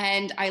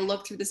and I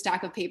look through the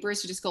stack of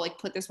papers to just go like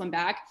put this one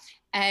back.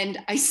 And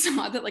I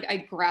saw that like I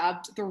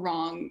grabbed the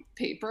wrong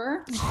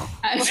paper.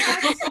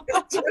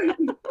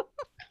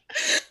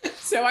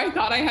 So I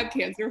thought I had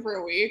cancer for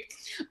a week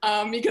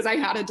because I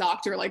had a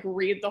doctor like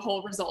read the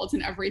whole results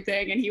and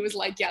everything. And he was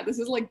like, yeah, this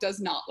is like, does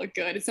not look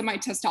good. It said my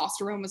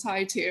testosterone was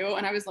high too.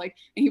 And I was like,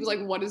 and he was like,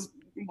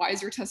 why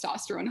is your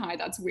testosterone high?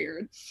 That's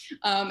weird.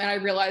 And I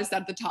realized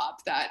at the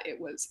top that it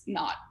was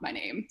not my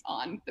name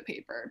on the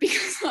paper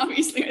because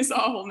obviously I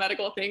saw a whole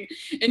medical thing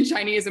in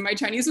Chinese and my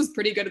Chinese was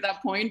pretty good at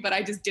that point, but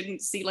I just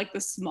didn't see like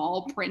the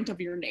small print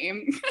of your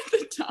name at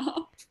the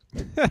top.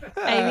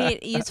 I mean,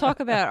 you talk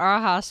about our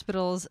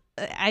hospitals.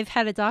 I've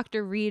had a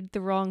doctor read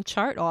the wrong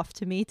chart off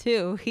to me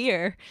too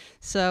here.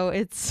 So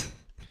it's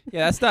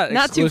that's not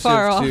not too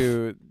far off.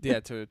 To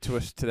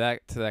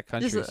that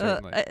country. Just,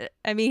 certainly.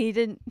 I mean, he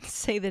didn't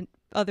say the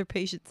other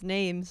patient's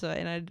name, so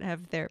and I'd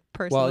have their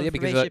personal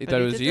information. Well, yeah, because I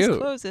thought it was you.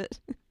 Disclose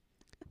it.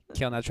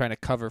 Kale not trying to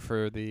cover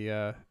for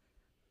the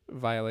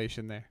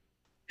violation there.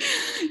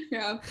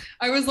 Yeah,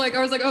 I was like,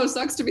 oh,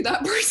 sucks to be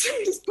that person.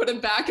 Just put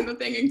it back in the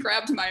thing and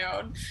grabbed my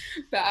own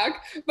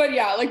back. But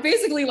yeah, like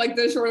basically, like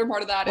the shorter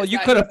part of that. Well, is you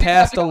that could have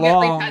passed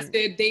along.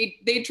 Retested,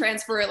 they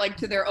transfer it like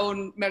to their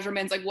own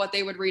measurements, like what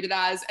they would read it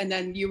as, and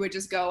then you would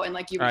just go and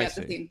like you would get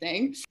the same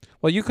thing.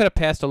 Well, you could have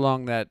passed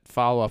along that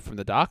follow up from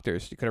the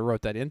doctors. You could have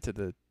wrote that into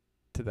the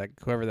to that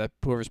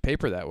whoever's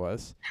paper that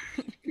was.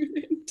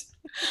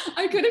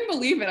 I couldn't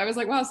believe it. I was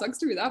like, wow, sucks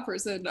to be that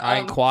person. I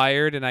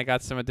inquired and I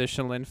got some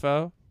additional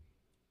info.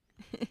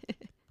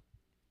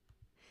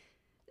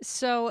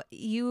 So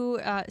you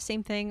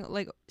same thing,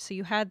 like, so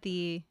you had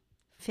the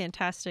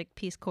fantastic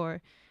Peace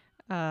Corps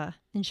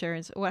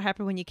insurance. What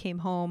happened when you came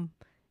home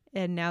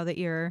and now that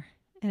you're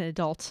an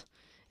adult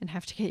and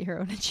have to get your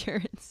own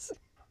insurance?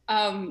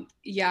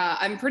 Yeah,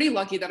 I'm pretty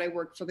lucky that I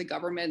work for the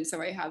government,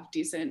 so I have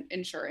decent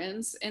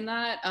insurance in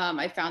that.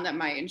 I found that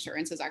my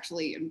insurance has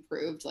actually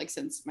improved like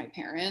since my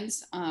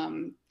parents.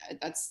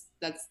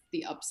 That's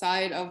the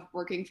upside of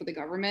working for the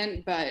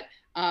government, but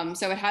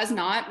so it has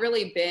not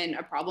really been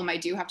a problem. I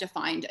do have to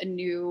find a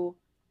new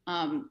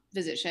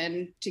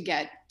physician to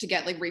get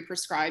like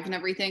re-prescribed and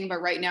everything,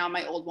 but right now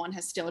my old one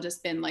has still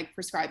just been like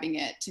prescribing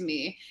it to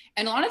me.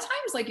 And a lot of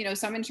times, like, you know,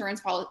 some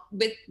insurance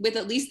with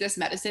at least this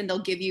medicine, they'll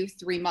give you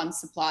 3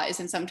 months supplies,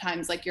 and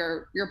sometimes like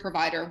your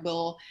provider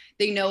will,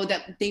 they know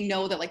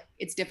that like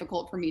it's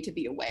difficult for me to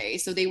be away,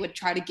 so they would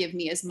try to give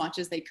me as much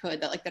as they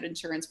could that like that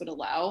insurance would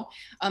allow.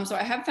 So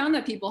I have found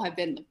that people have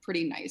been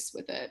pretty nice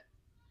with it.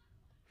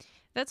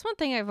 That's one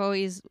thing I've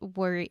always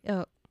worried.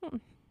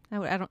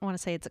 I don't want to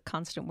say it's a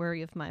constant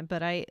worry of mine,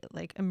 but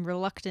I'm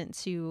reluctant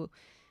to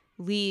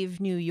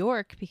leave New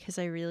York because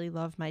I really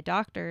love my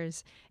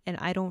doctors, and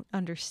I don't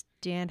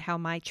understand how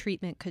my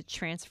treatment could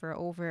transfer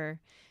over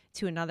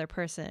to another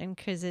person,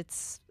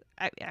 because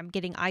I'm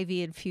getting IV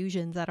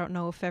infusions. I don't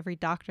know if every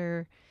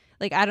doctor,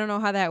 like, I don't know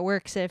how that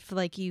works. If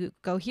like you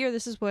go here,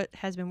 this is what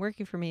has been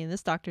working for me, and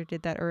this doctor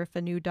did that, or if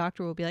a new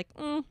doctor will be like,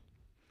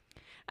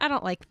 I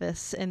don't like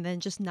this, and then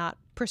just not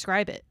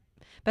prescribe it.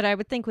 But I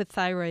would think with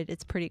thyroid,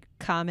 it's pretty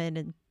common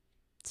and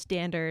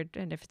standard.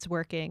 And if it's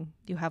working,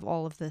 you have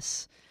all of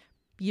this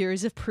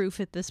years of proof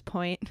at this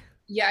point.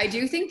 Yeah, I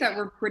do think that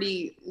we're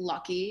pretty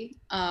lucky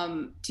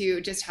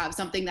to just have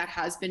something that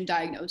has been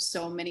diagnosed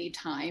so many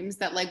times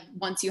that like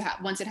once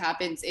it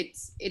happens,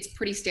 it's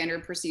pretty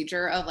standard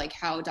procedure of like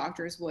how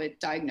doctors would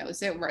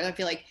diagnose it. Where I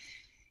feel like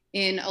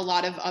in a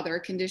lot of other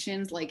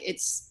conditions, like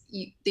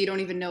they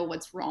don't even know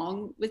what's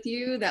wrong with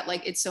you, that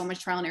like it's so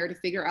much trial and error to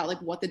figure out like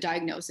what the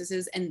diagnosis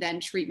is, and then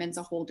treatment's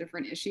a whole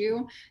different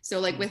issue. So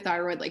like with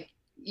thyroid, like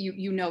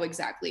you know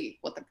exactly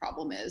what the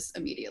problem is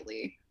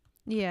immediately.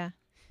 Yeah.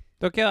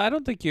 Okay, I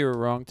don't think you're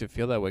wrong to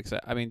feel that way. 'Cause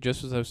I mean,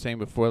 just as I was saying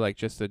before, like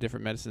just the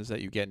different medicines that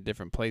you get in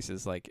different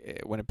places,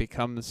 like when it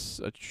becomes,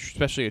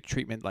 especially a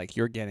treatment like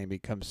you're getting,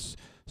 becomes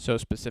so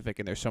specific,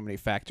 and there's so many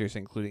factors,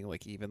 including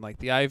like even like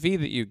the IV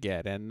that you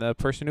get and the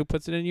person who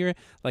puts it in your,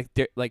 like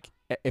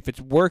if it's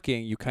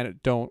working, you kind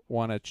of don't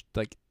want to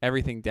like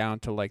everything down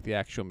to like the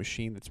actual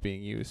machine that's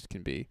being used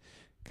can be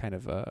kind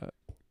of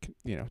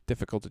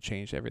difficult to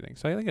change everything.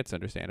 So I think it's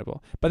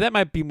understandable, but that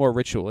might be more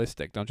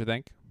ritualistic, don't you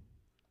think?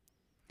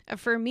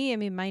 For me, I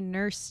mean, my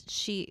nurse,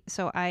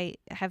 so I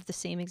have the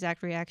same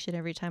exact reaction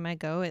every time I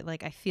go.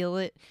 I feel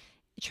it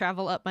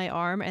travel up my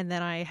arm, and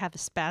then I have a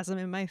spasm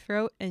in my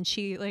throat. And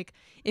she, like,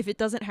 if it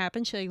doesn't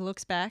happen, she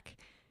looks back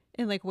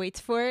and like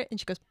waits for it, and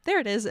she goes, there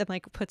it is, and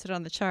like puts it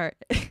on the chart.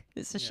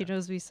 So she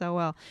knows me so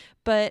well.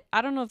 But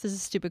I don't know if this is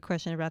a stupid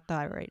question about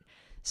thyroid.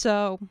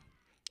 So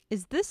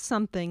is this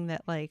something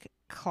that like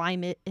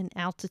climate and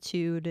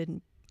altitude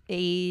and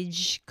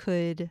age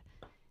could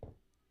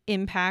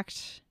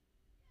impact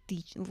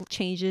the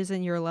changes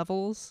in your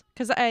levels?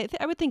 Because I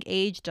would think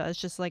age does,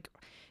 just like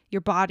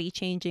your body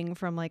changing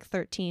from like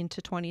 13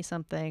 to 20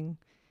 something.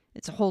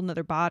 It's a whole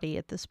nother body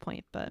at this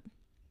point. But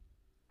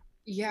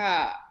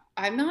yeah,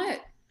 I'm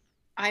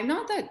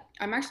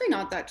actually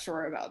not that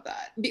sure about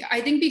that. I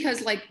think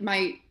because like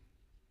my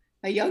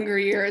younger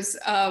years,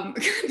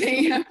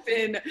 they have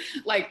been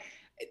like,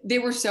 they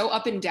were so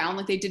up and down,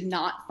 like they did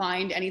not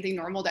find anything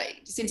normal, that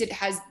since it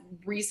has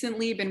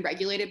recently been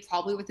regulated,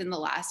 probably within the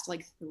last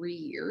like 3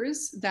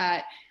 years,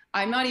 that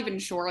I'm not even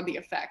sure of the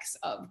effects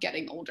of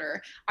getting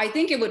older. I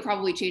think it would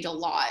probably change a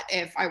lot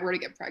if I were to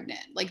get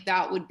pregnant. Like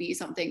that would be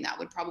something that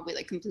would probably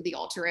like completely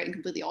alter it and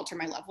completely alter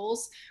my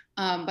levels.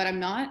 But I'm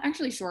not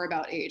actually sure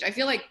about age. I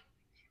feel like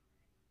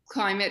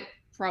climate,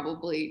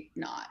 probably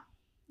not.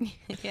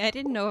 Yeah,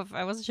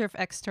 I wasn't sure if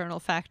external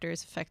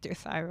factors affect your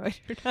thyroid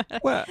or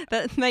not. Well,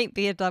 that might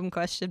be a dumb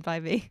question by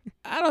me.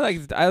 I don't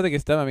think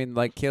it's dumb. I mean,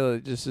 like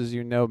Kayla, just as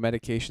you know,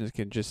 medications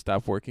can just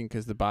stop working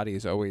because the body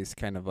is always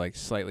kind of like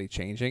slightly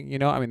changing. You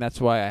know, I mean, that's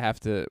why you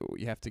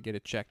have to get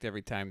it checked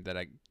every time that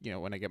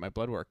when I get my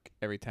blood work,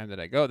 every time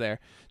that I go there,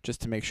 just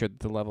to make sure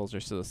that the levels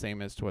are still the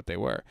same as to what they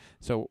were.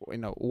 So,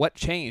 what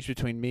changed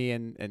between me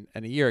and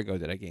a year ago?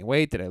 Did I gain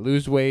weight? Did I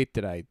lose weight?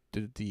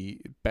 Did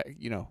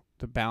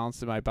the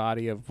balance in my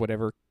body of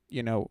whatever,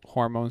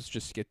 hormones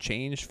just get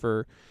changed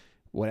for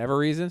whatever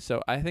reason.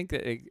 So I think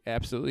that it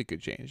absolutely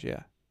could change.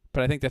 Yeah.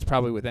 But I think that's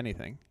probably with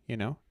anything,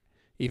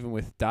 even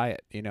with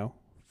diet,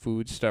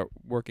 foods start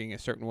working a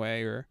certain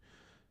way, or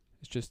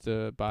it's just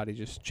the body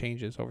just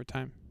changes over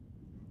time.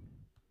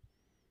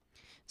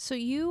 So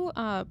you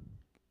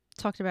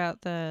talked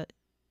about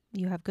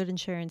you have good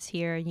insurance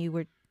here, and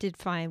you did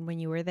fine when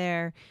you were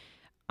there.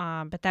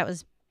 But that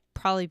was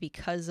probably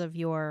because of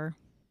your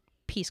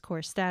Peace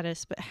Corps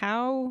status, but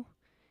how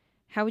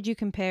would you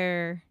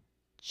compare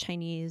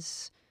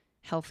Chinese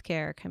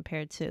healthcare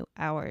compared to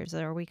ours?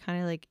 Are we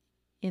kind of like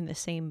in the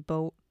same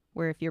boat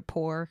where if you're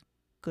poor,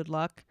 good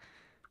luck?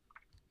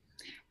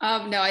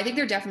 No, I think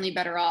they're definitely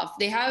better off.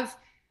 They have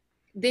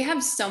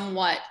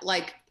somewhat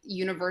like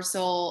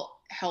universal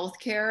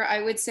healthcare.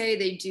 I would say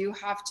they do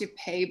have to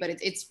pay, but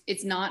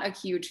it's not a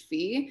huge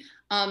fee.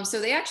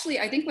 So they actually,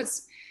 I think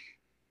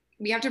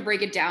we have to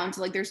break it down to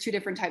like there's two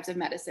different types of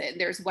medicine.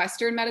 There's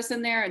Western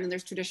medicine there, and then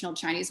there's traditional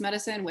Chinese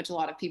medicine, which a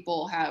lot of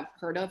people have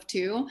heard of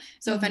too.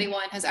 So if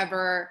anyone has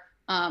ever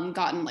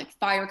gotten like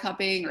fire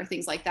cupping or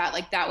things like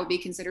that would be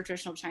considered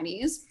traditional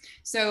Chinese.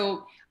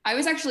 So I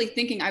was actually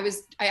thinking, I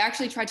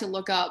actually tried to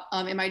look up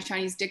in my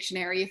Chinese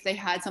dictionary if they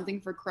had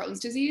something for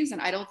Crohn's disease,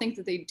 and I don't think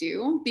that they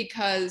do,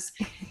 because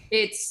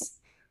it's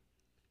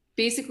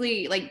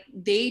basically like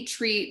they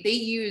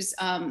use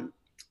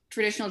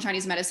traditional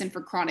Chinese medicine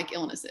for chronic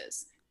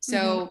illnesses.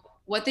 So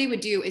what they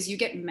would do is you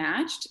get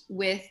matched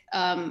with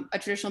a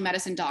traditional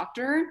medicine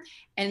doctor,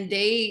 and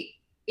they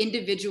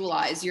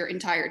individualize your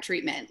entire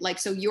treatment. Like,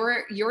 so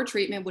your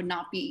treatment would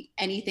not be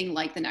anything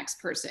like the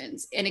next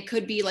person's. And it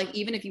could be like,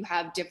 even if you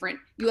kind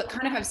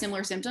of have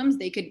similar symptoms,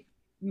 they could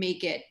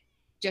make it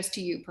just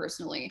to you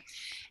personally.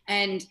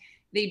 And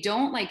they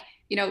don't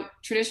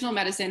traditional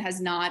medicine has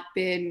not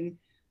been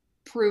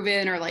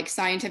proven or like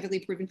scientifically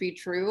proven to be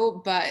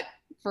true, but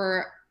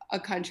for a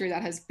country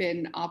that has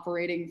been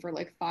operating for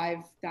like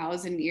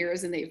 5,000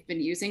 years and they've been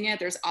using it,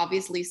 there's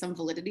obviously some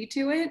validity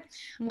to it.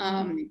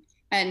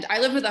 And I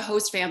lived with a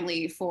host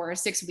family for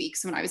 6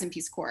 weeks when I was in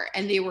Peace Corps,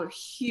 and they were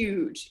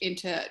huge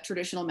into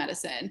traditional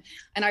medicine.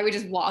 And I would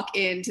just walk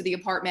into the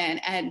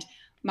apartment, and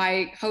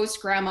my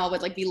host grandma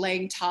would like be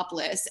laying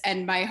topless,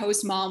 and my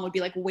host mom would be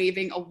like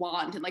waving a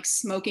wand and like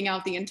smoking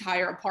out the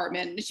entire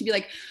apartment. And she'd be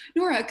like,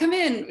 "Nora, come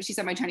in." She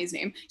said my Chinese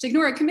name. She's like,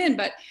 "Nora, come in,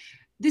 but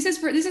this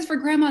is for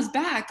grandma's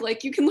back.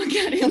 Like, you can look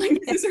at it, like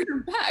this is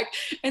her back."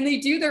 And they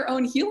do their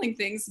own healing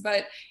things,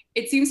 but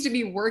it seems to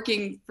be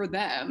working for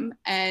them.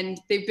 And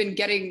they've been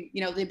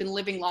they've been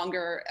living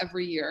longer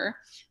every year.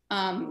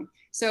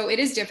 So it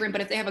is different,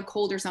 but if they have a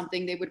cold or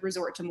something, they would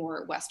resort to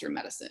more Western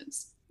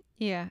medicines.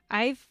 Yeah,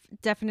 I've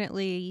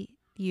definitely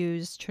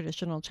used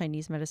traditional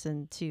Chinese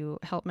medicine to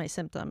help my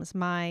symptoms.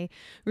 My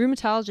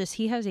rheumatologist,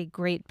 he has a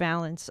great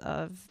balance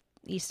of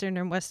Eastern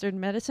and Western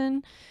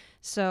medicine.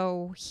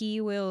 So he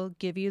will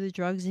give you the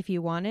drugs if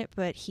you want it,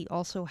 but he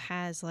also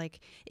has like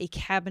a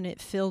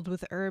cabinet filled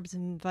with herbs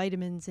and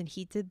vitamins. And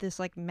he did this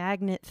like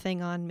magnet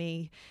thing on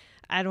me.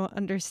 I don't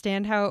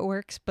understand how it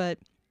works, but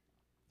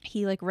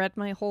he like read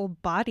my whole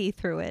body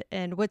through it.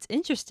 And what's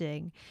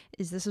interesting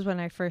is this is when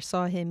I first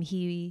saw him.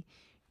 He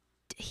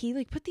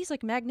like put these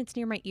like magnets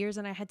near my ears,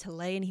 and I had to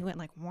lay, and he went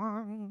like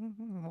wong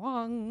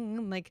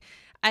wong. Like,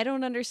 I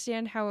don't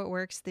understand how it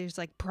works. There's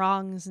like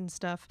prongs and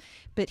stuff,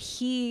 but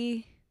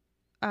he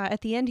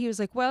at the end he was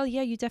like, "Well,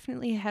 yeah, you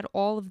definitely had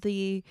all of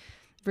the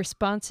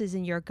responses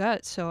in your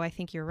gut, so I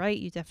think you're right.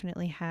 You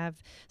definitely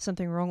have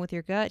something wrong with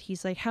your gut."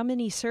 He's like, "How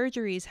many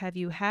surgeries have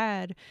you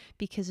had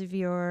because of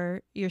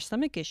your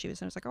stomach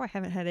issues?" And I was like, "Oh, I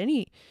haven't had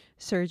any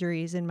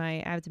surgeries in my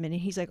abdomen."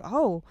 And he's like,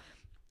 "Oh,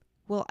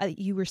 well,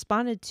 you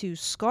responded to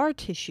scar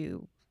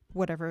tissue,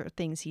 whatever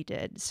things he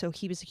did." So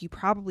he was like, "You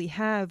probably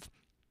have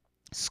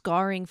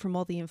scarring from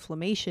all the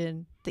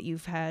inflammation that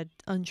you've had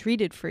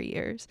untreated for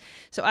years."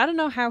 So I don't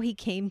know how he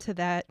came to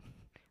that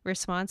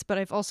response, but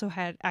I've also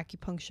had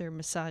acupuncture,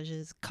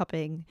 massages,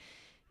 cupping.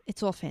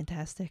 It's all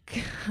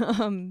fantastic.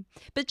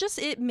 But just,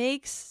 it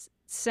makes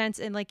sense.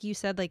 And like you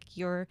said, like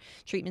your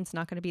treatment's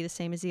not going to be the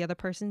same as the other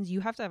person's. You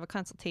have to have a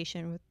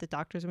consultation with the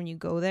doctors when you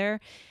go there,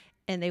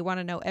 and they want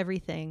to know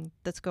everything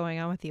that's going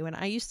on with you. And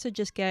I used to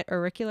just get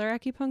auricular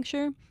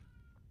acupuncture,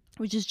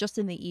 which is just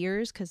in the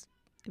ears because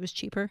it was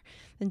cheaper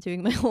than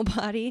doing my whole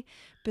body.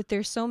 But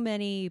there's so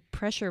many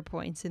pressure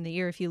points in the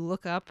ear. If you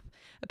look up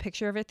a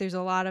picture of it, there's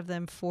a lot of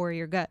them for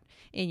your gut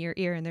in your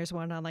ear. And there's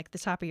one on like the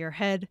top of your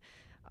head.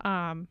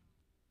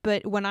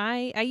 But when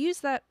I use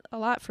that a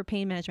lot for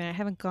pain management. I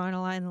haven't gone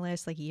a lot in the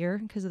last like year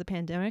because of the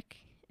pandemic.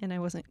 And I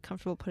wasn't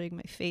comfortable putting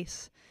my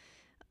face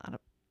on a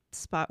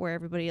spot where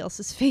everybody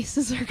else's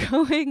faces are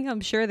going. I'm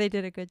sure they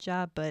did a good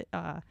job, but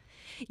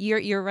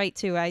you're right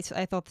too. I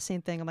thought the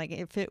same thing. I'm like,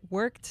 if it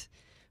worked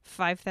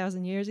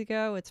 5,000 years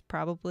ago, it's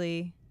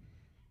probably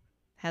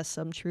has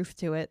some truth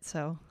to it.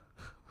 So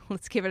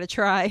let's give it a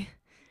try.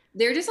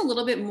 They're just a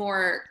little bit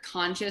more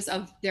conscious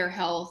of their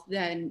health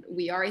than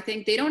we are. I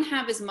think they don't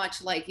have as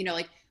much like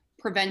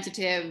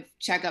preventative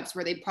checkups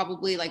where they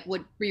probably like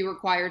would be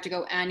required to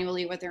go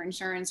annually with their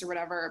insurance or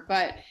whatever,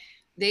 but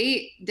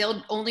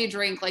they'll only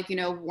drink like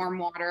warm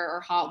water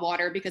or hot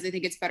water because they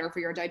think it's better for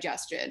your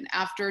digestion.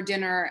 After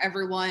dinner,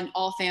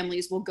 all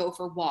families will go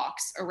for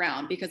walks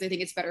around because they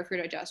think it's better for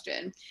your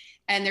digestion.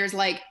 And there's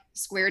like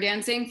square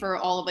dancing for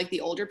all of like the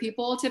older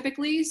people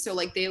typically, so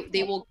like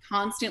they will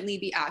constantly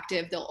be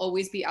active. They'll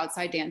always be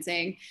outside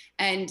dancing,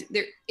 and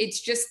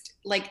it's just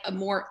like a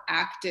more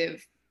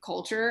active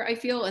culture, I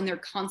feel, and they're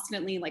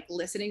constantly like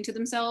listening to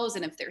themselves.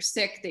 And if they're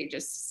sick, they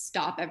just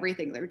stop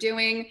everything they're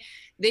doing.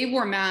 They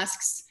wore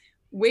masks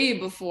way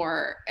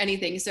before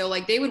anything. So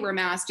like they would wear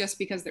masks just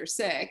because they're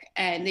sick,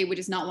 and they would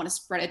just not want to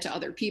spread it to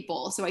other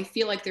people. So I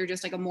feel like they're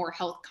just like a more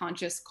health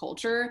conscious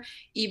culture,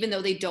 even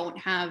though they don't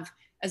have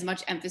as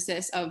much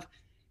emphasis of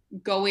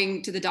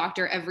going to the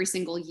doctor every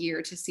single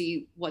year to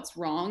see what's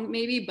wrong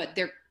maybe, but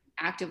they're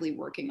actively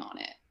working on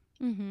it.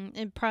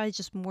 And probably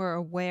just more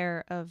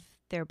aware of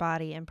their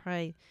body, and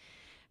probably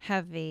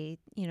have a,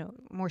 you know,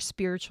 more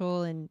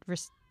spiritual and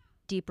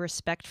deep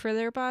respect for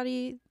their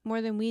body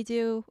more than we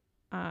do.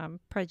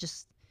 Probably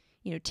just,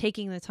 you know,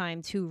 taking the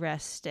time to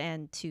rest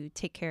and to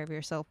take care of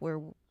yourself, where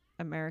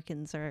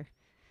Americans are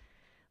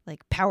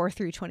like power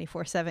through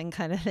 24/7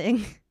 kind of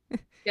thing.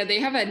 Yeah,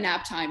 they have a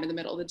nap time in the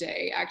middle of the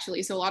day,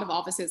 actually. So a lot of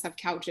offices have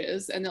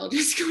couches, and they'll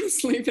just go to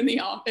sleep in the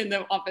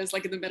office,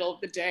 like in the middle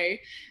of the day,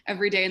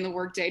 every day in the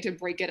workday to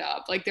break it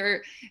up. Like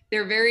they're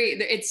very,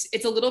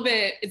 it's a little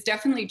bit, it's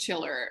definitely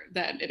chiller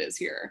than it is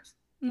here.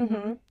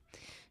 Mm-hmm.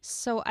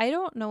 So I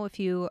don't know if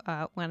you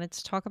wanted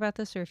to talk about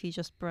this, or if you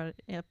just brought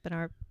it up in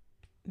our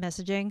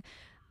messaging,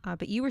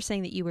 but you were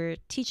saying that you were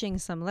teaching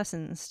some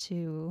lessons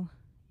to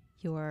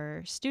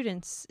your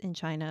students in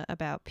China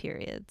about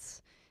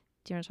periods.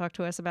 Do you want to talk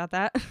to us about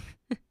that?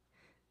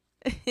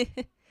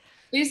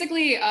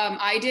 Basically,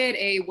 I did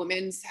a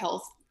women's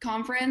health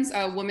conference,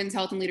 a women's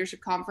health and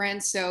leadership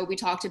conference. So we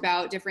talked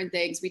about different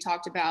things. We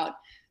talked about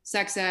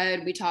sex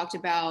ed. We talked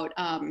about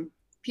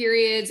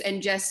periods,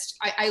 and just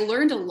I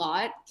learned a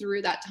lot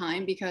through that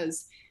time,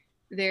 because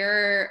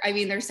their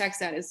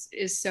sex ed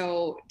is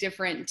so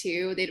different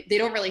too. They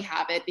don't really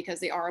have it because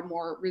they are a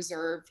more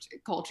reserved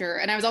culture.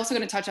 And I was also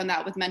going to touch on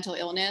that with mental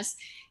illness.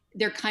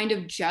 They're kind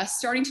of just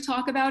starting to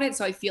talk about it.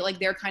 So I feel like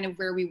they're kind of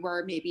where we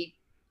were maybe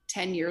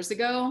 10 years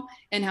ago,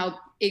 and how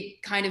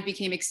it kind of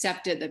became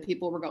accepted that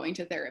people were going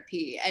to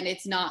therapy. And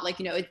it's not like,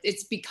 you know,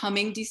 it's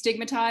becoming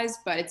destigmatized,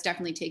 but it's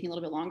definitely taking a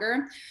little bit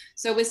longer.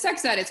 So with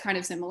sex ed, it's kind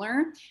of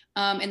similar.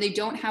 And they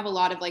don't have a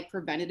lot of like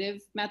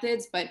preventative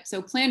methods, but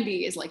so Plan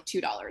B is like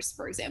 $2,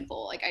 for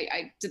example. Like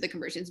I did the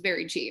conversion, it's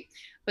very cheap,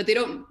 but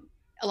a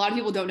lot of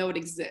people don't know it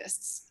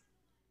exists.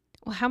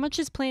 Well, how much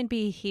is Plan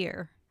B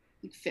here?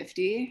 Like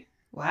 50.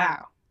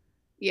 Wow.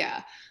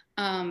 Yeah.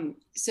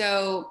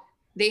 So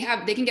they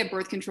can get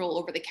birth control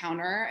over the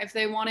counter if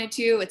they wanted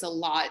to. It's a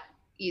lot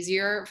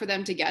easier for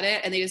them to get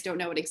it, and they just don't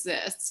know it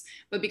exists.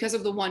 But because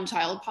of the one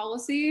child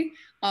policy,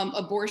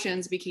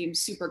 abortions became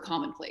super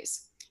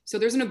commonplace. So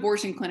there's an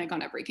abortion clinic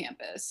on every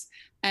campus.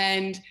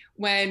 And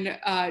when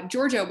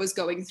Georgia was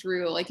going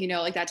through, like, you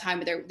know, like that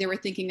time they were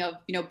thinking of,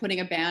 you know, putting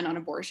a ban on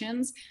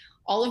abortions,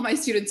 all of my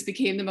students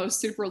became the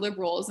most super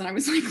liberals. And I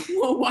was like,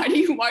 whoa, why do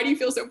you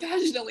feel so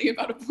passionately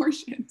about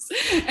abortions?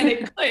 And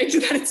it clicked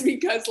that it's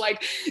because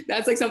like,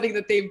 that's like something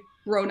that they've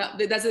grown up,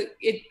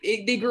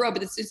 they grew up,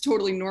 it's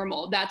totally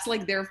normal. That's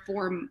like their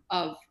form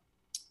of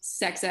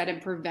sex ed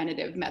and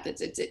preventative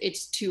methods.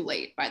 It's too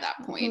late by that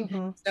point.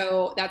 Mm-hmm.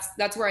 So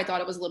that's where I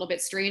thought it was a little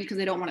bit strange, because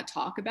they don't want to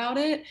talk about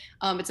it.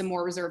 It's a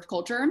more reserved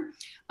culture.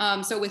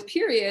 So with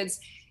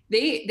periods,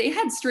 they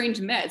had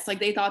strange myths. Like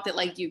they thought that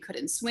like you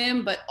couldn't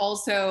swim, but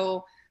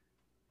also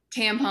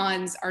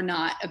tampons are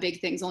not a big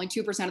thing. Only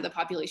 2% of the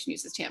population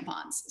uses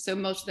tampons. So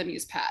most of them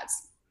use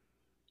pads.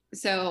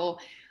 So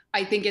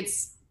I think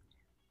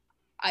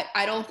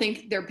I don't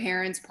think their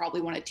parents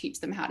probably want to teach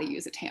them how to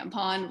use a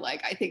tampon.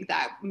 Like, I think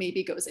that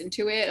maybe goes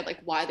into it, like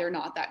why they're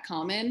not that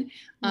common.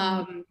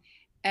 Mm-hmm.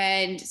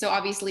 And so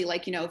obviously,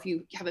 like, you know, if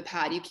you have a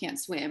pad, you can't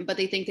swim, but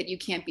they think that you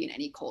can't be in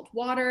any cold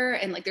water.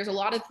 And like, there's a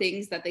lot of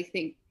things that they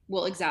think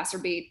will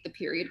exacerbate the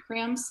period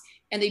cramps,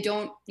 and they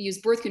don't use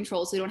birth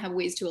control. So they don't have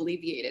ways to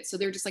alleviate it. So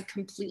they're just like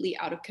completely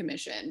out of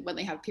commission when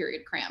they have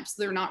period cramps.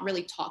 They're not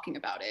really talking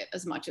about it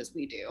as much as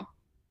we do.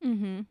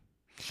 Mm-hmm.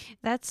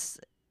 That's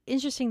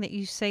interesting that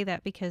you say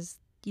that, because,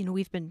 you know,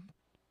 we've been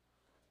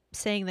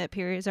saying that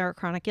periods are a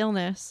chronic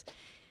illness,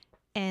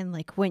 and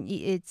like when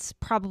it's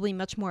probably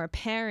much more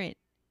apparent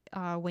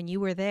when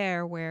you were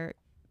there, where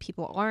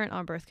people aren't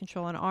on birth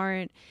control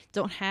and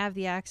don't have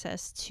the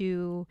access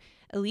to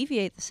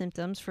alleviate the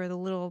symptoms for the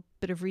little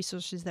bit of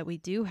resources that we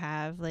do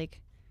have. Like,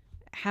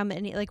 how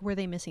many, like, were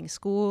they missing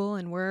school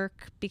and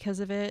work because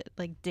of it?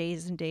 Like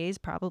days and days,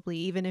 probably.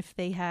 Even if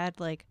they had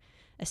like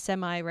a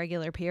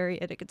semi-regular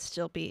period, it could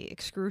still be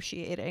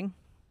excruciating.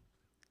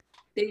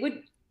 It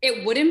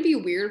wouldn't be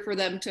weird for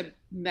them to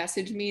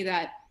message me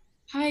that,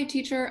 hi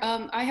teacher,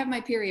 I have my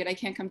period, I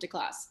can't come to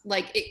class.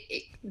 Like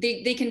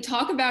they can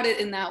talk about it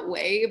in that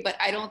way, but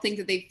I don't think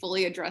that they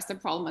fully address the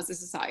problem as a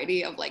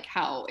society of like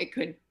how it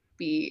could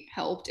be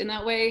helped in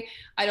that way.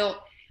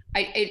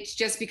 It's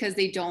just because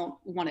they don't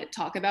want to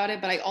talk about it.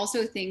 But I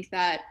also think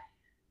that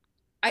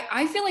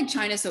I feel like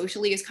China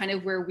socially is kind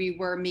of where we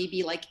were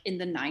maybe like in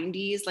the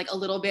 90s, like a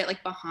little bit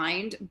like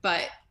behind,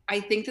 but I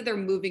think that they're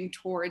moving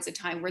towards a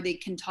time where they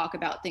can talk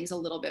about things a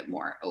little bit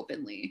more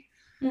openly.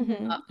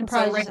 Mm-hmm.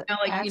 So right now,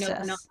 like,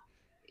 access.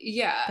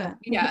 You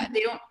know,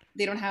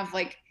 they don't have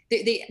like,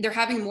 they're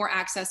having more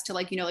access to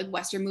like, you know, like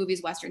Western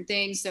movies, Western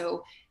things.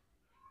 So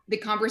the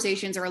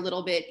conversations are a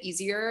little bit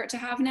easier to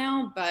have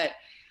now, but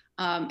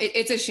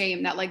it's a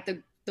shame that like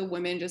the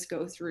women just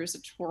go through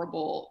such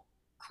horrible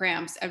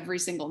cramps every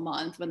single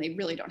month when they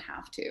really don't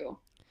have to.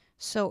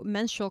 So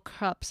menstrual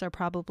cups are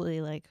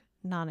probably like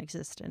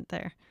non-existent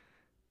there.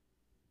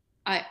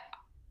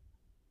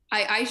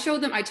 I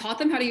showed them, I taught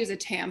them how to use a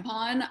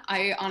tampon.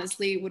 I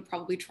honestly would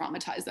probably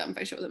traumatize them if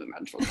I showed them a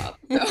menstrual cup.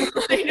 So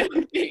I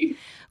don't think.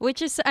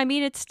 Which is, I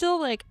mean, it's still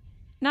like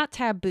not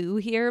taboo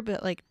here,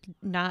 but like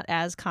not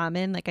as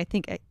common. Like I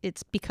think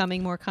it's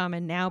becoming more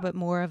common now, but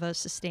more of a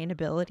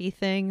sustainability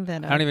thing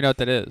than I don't even know what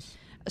that is.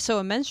 So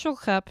a menstrual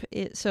cup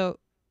is,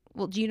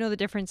 well, do you know the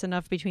difference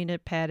enough between a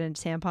pad and a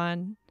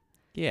tampon?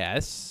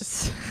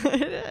 Yes.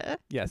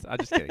 Yes, I'm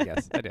just kidding.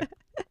 Yes, I do.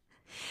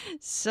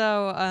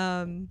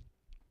 So,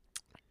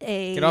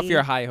 Get off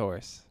your high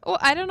horse. Well,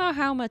 I don't know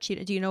how much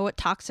do you know what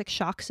toxic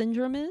shock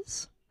syndrome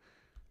is?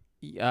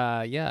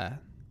 Yeah.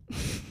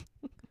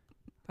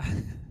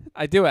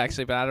 I do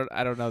actually, but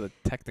I don't know the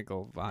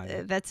technical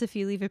behind. That's if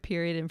you leave a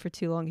period in for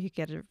too long, you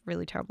get a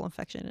really terrible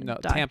infection and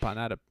die. Tampon,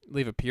 not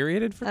leave a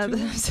period in for too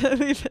long. So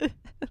leave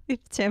a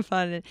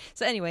tampon in.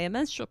 So anyway, a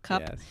menstrual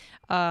cup.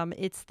 Yes.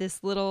 It's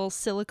this little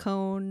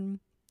silicone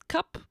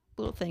cup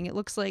little thing. It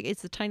looks like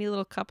it's a tiny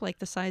little cup, like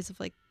the size of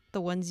like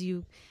the ones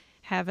you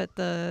have at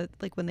the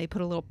like when they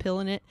put a little pill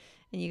in it,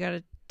 and you got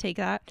to take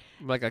that.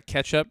 Like a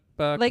ketchup.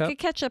 Like cup? A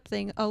ketchup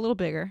thing, a little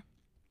bigger.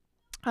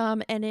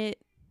 And it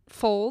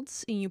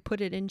folds and you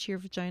put it into your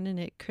vagina and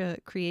it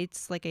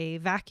creates like a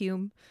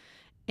vacuum,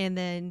 and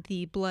then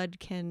the blood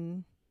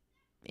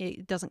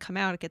it doesn't come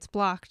out, it gets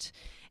blocked,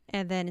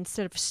 and then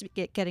instead of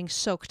it getting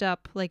soaked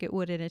up like it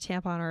would in a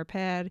tampon or a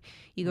pad,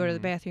 you go to the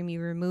bathroom, you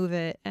remove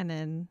it, and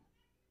then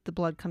the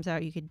blood comes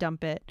out, you could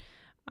dump it.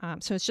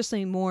 So it's just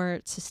a more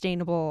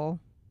sustainable,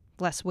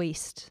 less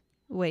waste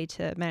way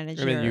to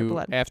manage your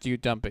blood. After you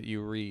dump it,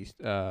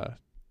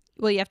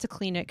 well, you have to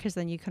clean it, because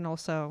then you can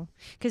also,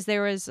 because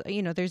there's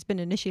been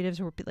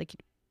initiatives where like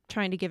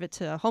trying to give it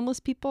to homeless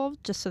people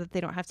just so that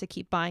they don't have to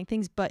keep buying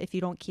things. But if you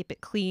don't keep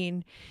it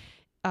clean,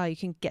 you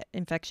can get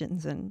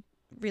infections and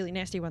really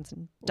nasty ones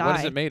and die. What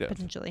is it made of?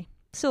 Potentially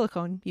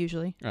silicone,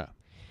 usually. Oh.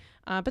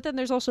 But then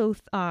there's also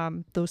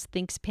those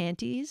Thinx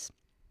panties,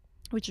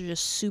 which are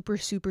just super,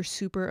 super,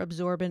 super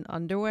absorbent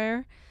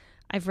underwear.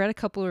 I've read a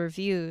couple of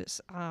reviews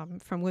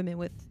from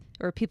women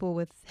or people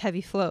with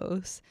heavy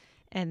flows,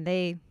 and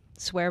they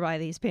swear by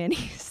these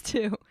panties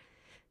too.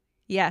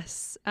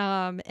 Yes.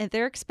 And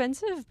they're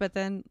expensive, but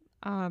then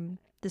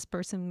this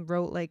person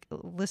wrote like,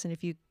 listen,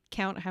 if you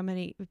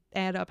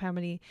add up how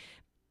many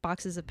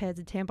boxes of pads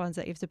and tampons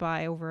that you have to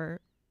buy over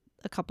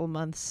a couple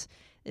months,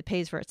 it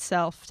pays for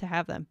itself to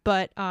have them.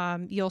 But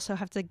you also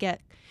have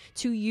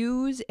to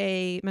use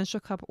a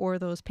menstrual cup or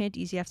those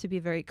panties, you have to be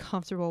very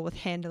comfortable with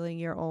handling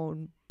your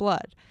own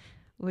blood,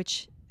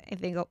 which I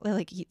think,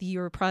 like, you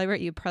were probably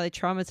right. You'd probably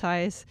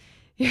traumatize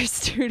your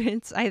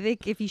students. I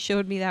think if you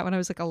showed me that when I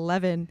was like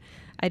 11,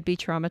 I'd be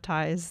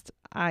traumatized.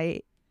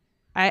 I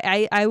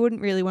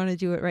wouldn't really want to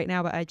do it right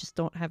now, but I just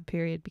don't have a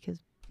period because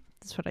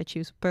that's what I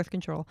choose, birth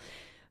control.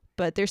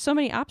 But there's so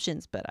many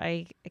options, but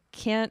I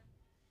can't.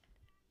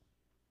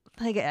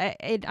 Like,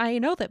 I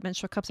know that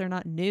menstrual cups are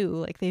not new.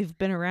 Like, they've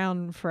been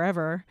around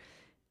forever,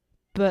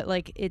 but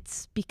like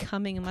it's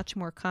becoming much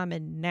more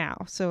common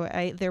now. So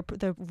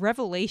the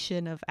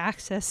revelation of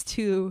access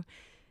to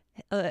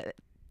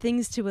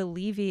things to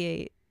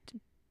alleviate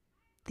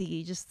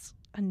the just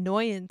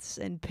annoyance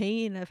and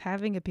pain of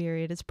having a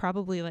period is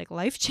probably like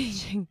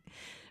life-changing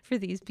for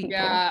these people.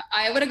 Yeah,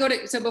 I would go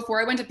to, so before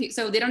I went to,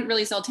 so they don't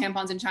really sell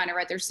tampons in China,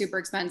 right? They're super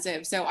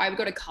expensive. So I would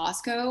go to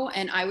Costco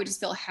and I would just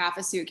fill half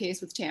a suitcase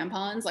with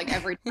tampons, like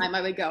every time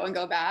I would go and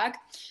go back.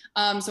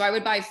 So I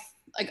would buy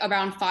like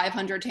around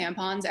 500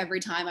 tampons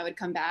every time I would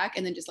come back,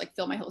 and then just like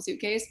fill my whole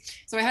suitcase.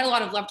 So I had a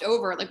lot of left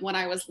over like when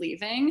I was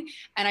leaving,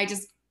 and I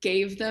just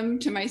gave them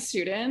to my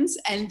students,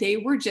 and they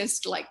were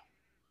just like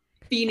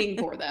fiending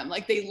for them.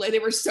 Like they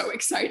were so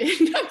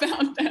excited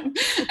about them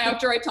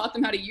after I taught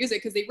them how to use it,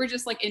 because they were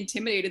just like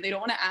intimidated. They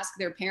don't want to ask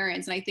their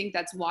parents. And I think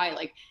that's why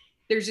like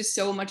there's just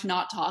so much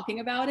not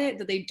talking about it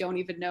that they don't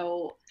even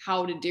know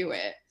how to do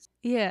it.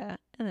 Yeah.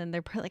 And then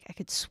they're probably like, I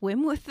could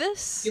swim with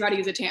this. You know how to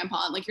use a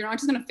tampon. Like, you're not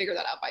just going to figure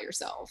that out by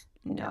yourself.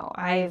 No,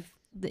 I've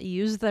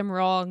used them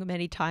wrong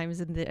many times,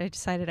 and I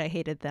decided I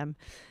hated them.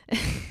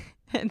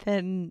 And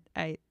then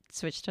I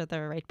switched to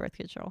the right birth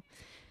control.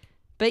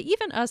 But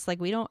even us,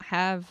 like, we don't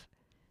have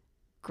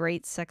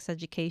great sex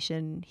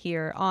education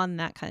here on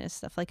that kind of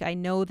stuff. Like, I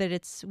know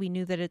that we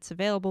knew that it's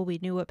available. We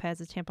knew what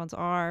pads and tampons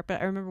are. But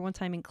I remember one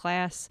time in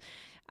class,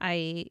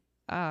 I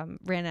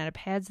ran out of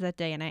pads that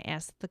day, and I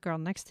asked the girl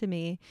next to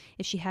me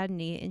if she had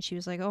any, and she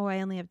was like, oh, I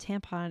only have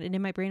tampon. And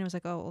in my brain I was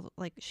like, oh,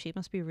 like she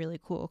must be really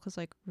cool, because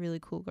like really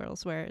cool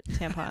girls wear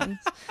tampons.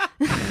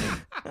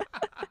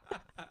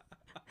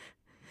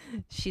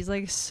 She's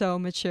like so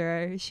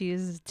mature. She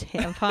uses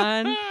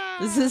tampon.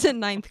 This is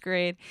in 9th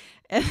grade.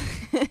 And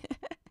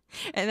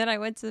then I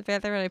went to the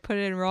bathroom and I put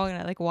it in wrong,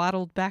 and I like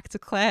waddled back to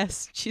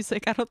class. She's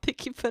like, I don't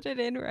think you put it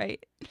in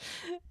right.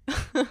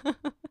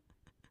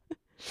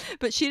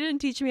 But she didn't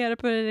teach me how to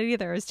put it in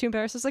either. I was too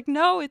embarrassed. I was like,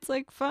 no, it's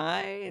like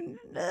fine.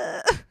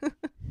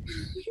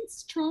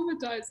 It's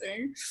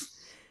traumatizing.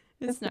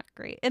 It's not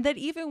great. And then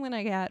even when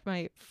I got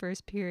my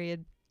first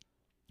period,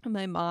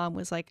 my mom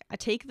was like, I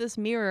take this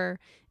mirror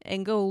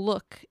and go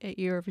look at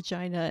your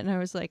vagina. And I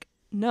was like,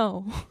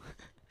 no,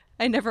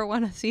 I never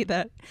want to see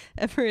that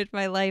ever in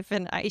my life.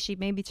 And she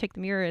made me check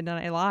the mirror and then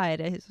I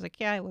lied. I was like,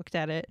 yeah, I looked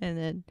at it. And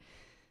then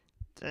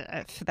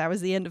that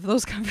was the end of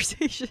those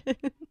conversations.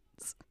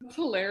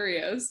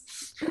 Hilarious.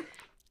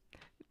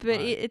 But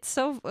it's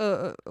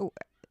so,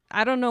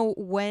 I don't know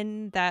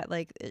when that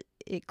like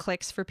it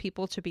clicks for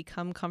people to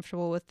become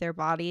comfortable with their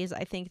bodies.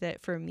 I think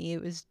that for me,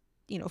 it was,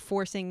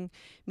 forcing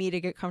me to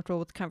get comfortable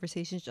with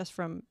conversations just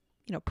from,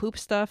 poop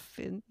stuff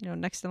and,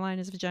 next in line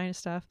is vagina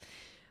stuff.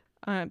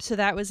 So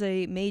that was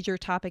a major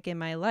topic in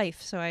my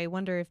life. So I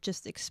wonder if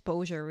just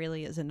exposure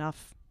really is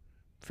enough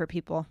for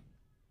people.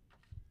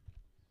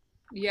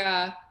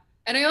 Yeah.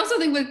 And I also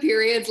think with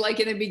periods,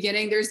 like in the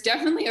beginning, there's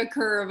definitely a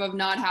curve of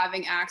not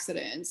having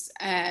accidents.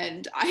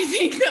 And I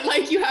think that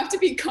like you have to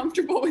be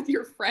comfortable with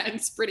your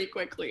friends pretty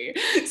quickly.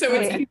 So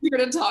it's easier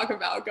to talk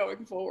about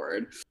going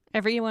forward.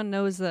 Everyone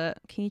knows that.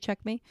 Can you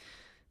check me?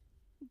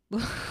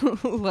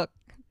 Look.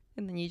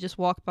 And then you just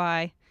walk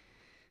by,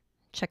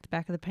 check the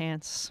back of the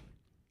pants.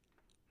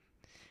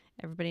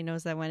 Everybody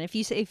knows that one. If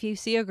you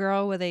see a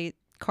girl with a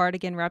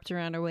cardigan wrapped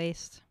around her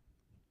waist,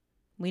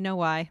 we know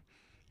why.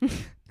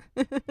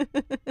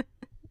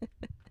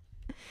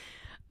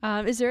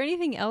 Is there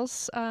anything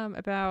else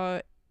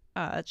about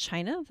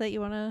China that you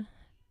want to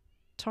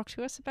talk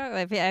to us about?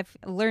 I've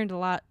learned a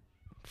lot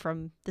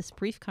from this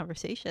brief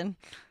conversation.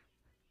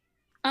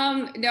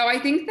 No, I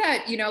think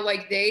that,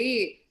 like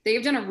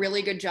they've done a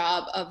really good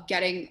job of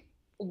getting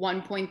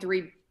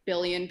 1.3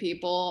 billion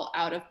people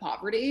out of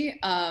poverty.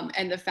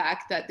 And the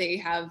fact that they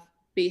have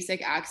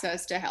basic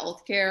access to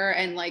healthcare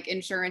and like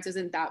insurance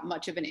isn't that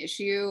much of an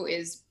issue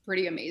is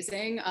pretty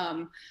amazing.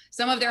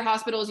 Some of their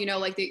hospitals,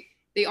 like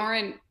they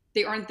aren't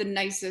the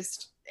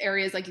nicest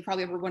areas like you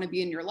probably ever want to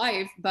be in your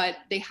life, but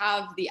they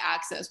have the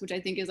access, which I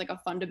think is like a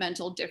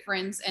fundamental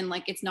difference. And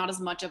like, it's not as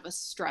much of a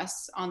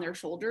stress on their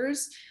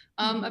shoulders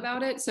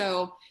about it.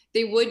 So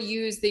they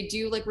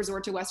do like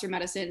resort to Western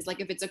medicines. Like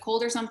if it's a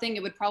cold or something,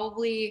 it would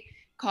probably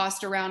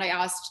cost around, I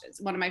asked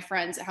one of my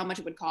friends how much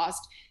it would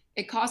cost.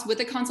 It costs with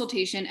a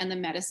consultation and the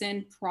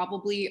medicine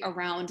probably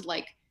around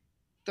like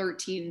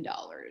 $13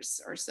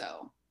 or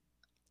so.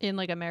 In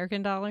like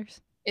American dollars?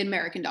 In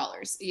American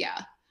dollars,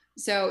 yeah.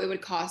 So it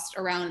would cost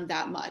around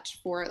that much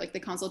for like the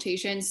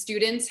consultation.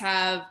 Students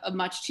have a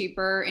much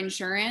cheaper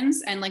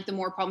insurance, and like the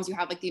more problems you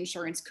have, like the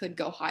insurance could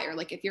go higher.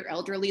 Like if you're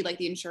elderly, like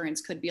the insurance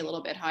could be a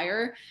little bit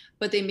higher,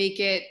 but they make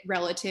it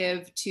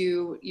relative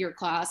to your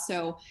class.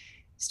 So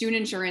student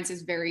insurance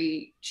is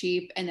very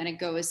cheap, and then it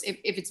goes, if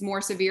it's more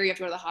severe, you have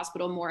to go to the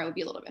hospital more, it would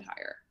be a little bit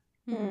higher.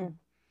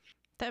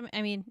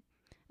 I mean,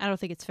 I don't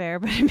think it's fair,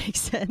 but it makes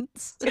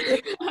sense.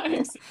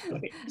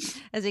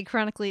 As a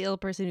chronically ill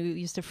person who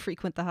used to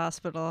frequent the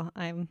hospital,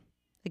 I'm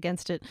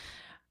against it.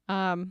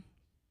 But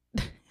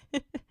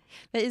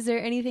is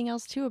there anything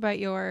else too about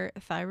your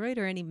thyroid,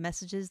 or any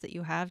messages that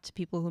you have to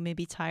people who may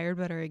be tired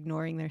but are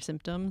ignoring their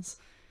symptoms?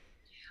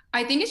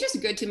 I think it's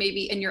just good to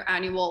maybe in your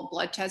annual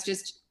blood test,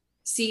 just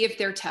see if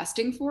they're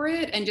testing for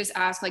it and just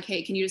ask like,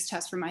 hey, can you just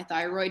test for my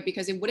thyroid?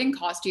 Because it wouldn't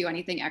cost you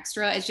anything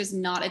extra. It's just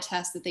not a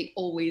test that they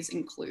always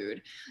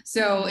include.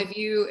 So if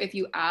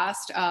you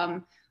asked,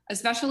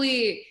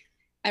 especially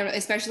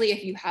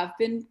if you have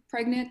been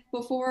pregnant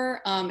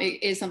before,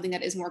 it is something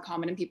that is more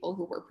common in people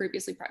who were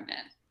previously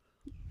pregnant.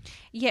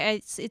 Yeah,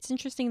 it's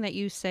interesting that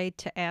you say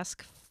to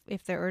ask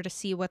if they're, or to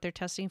see what they're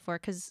testing for,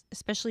 because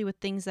especially with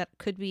things that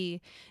could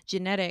be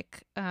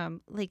genetic,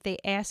 like they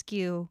ask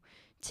you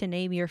to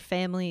name your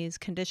family's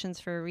conditions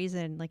for a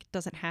reason. Like it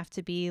doesn't have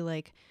to be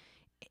like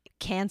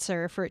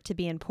cancer for it to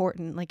be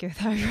important. Like your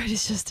thyroid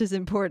is just as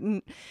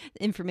important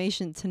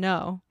information to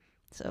know.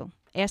 So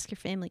ask your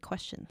family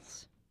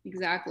questions.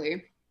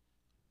 Exactly.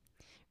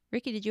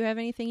 Ricky, did you have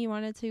anything you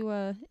wanted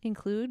to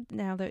include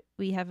now that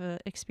we have an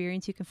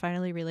experience you can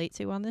finally relate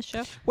to on this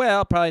show?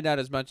 Well, probably not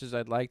as much as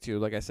I'd like to.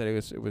 Like I said,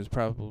 it was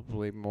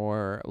probably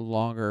more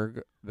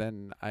longer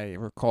than I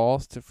recall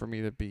for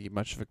me to be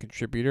much of a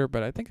contributor,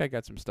 but I think I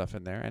got some stuff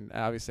in there. And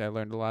obviously I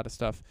learned a lot of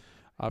stuff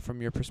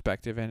from your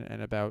perspective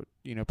and about,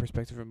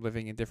 perspective from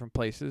living in different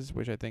places,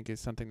 which I think is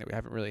something that we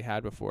haven't really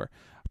had before.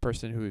 A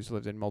person who's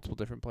lived in multiple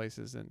different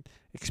places and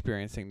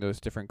experiencing those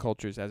different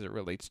cultures as it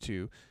relates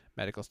to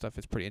medical stuff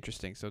is pretty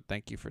interesting. So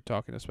thank you for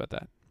talking to us about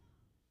that.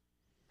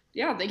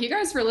 Yeah, thank you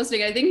guys for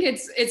listening. I think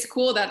it's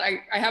cool that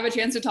I have a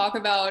chance to talk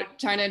about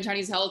China and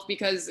Chinese health,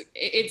 because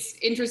it's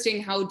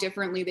interesting how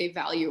differently they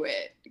value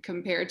it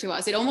compared to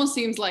us. It almost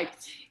seems like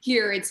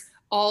here it's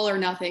all or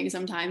nothing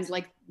sometimes.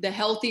 Like the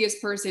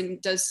healthiest person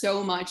does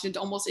so much, it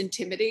almost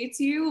intimidates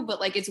you, but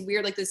like it's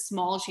weird, like the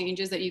small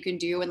changes that you can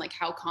do and like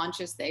how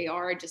conscious they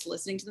are just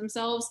listening to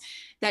themselves,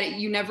 that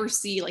you never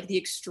see like the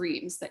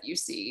extremes that you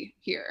see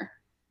here.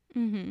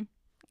 Mm-hmm.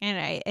 And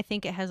I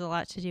think it has a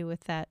lot to do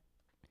with that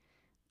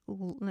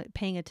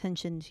paying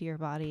attention to your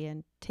body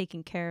and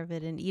taking care of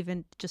it, and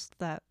even just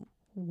that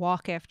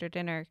walk after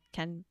dinner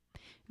can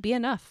be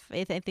enough.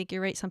 I think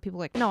you're right. Some people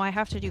are like, no, I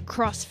have to do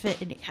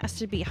CrossFit and it has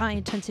to be high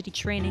intensity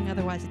training,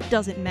 otherwise it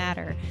doesn't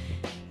matter.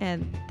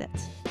 And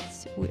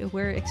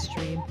we're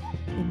extreme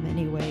in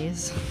many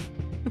ways.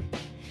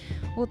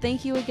 Well,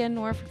 thank you again,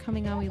 Nora, for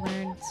coming on. We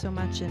learned so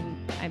much,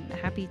 and I'm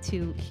happy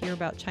to hear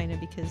about China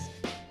because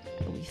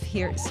we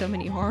hear so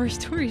many horror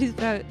stories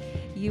about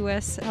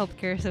U.S.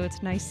 healthcare, so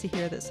it's nice to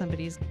hear that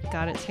somebody's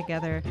got it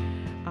together.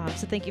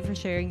 So thank you for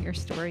sharing your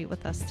story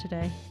with us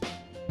today.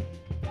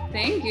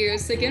 Thank you.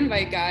 Sick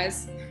invite,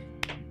 guys.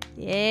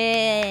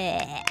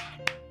 Yeah.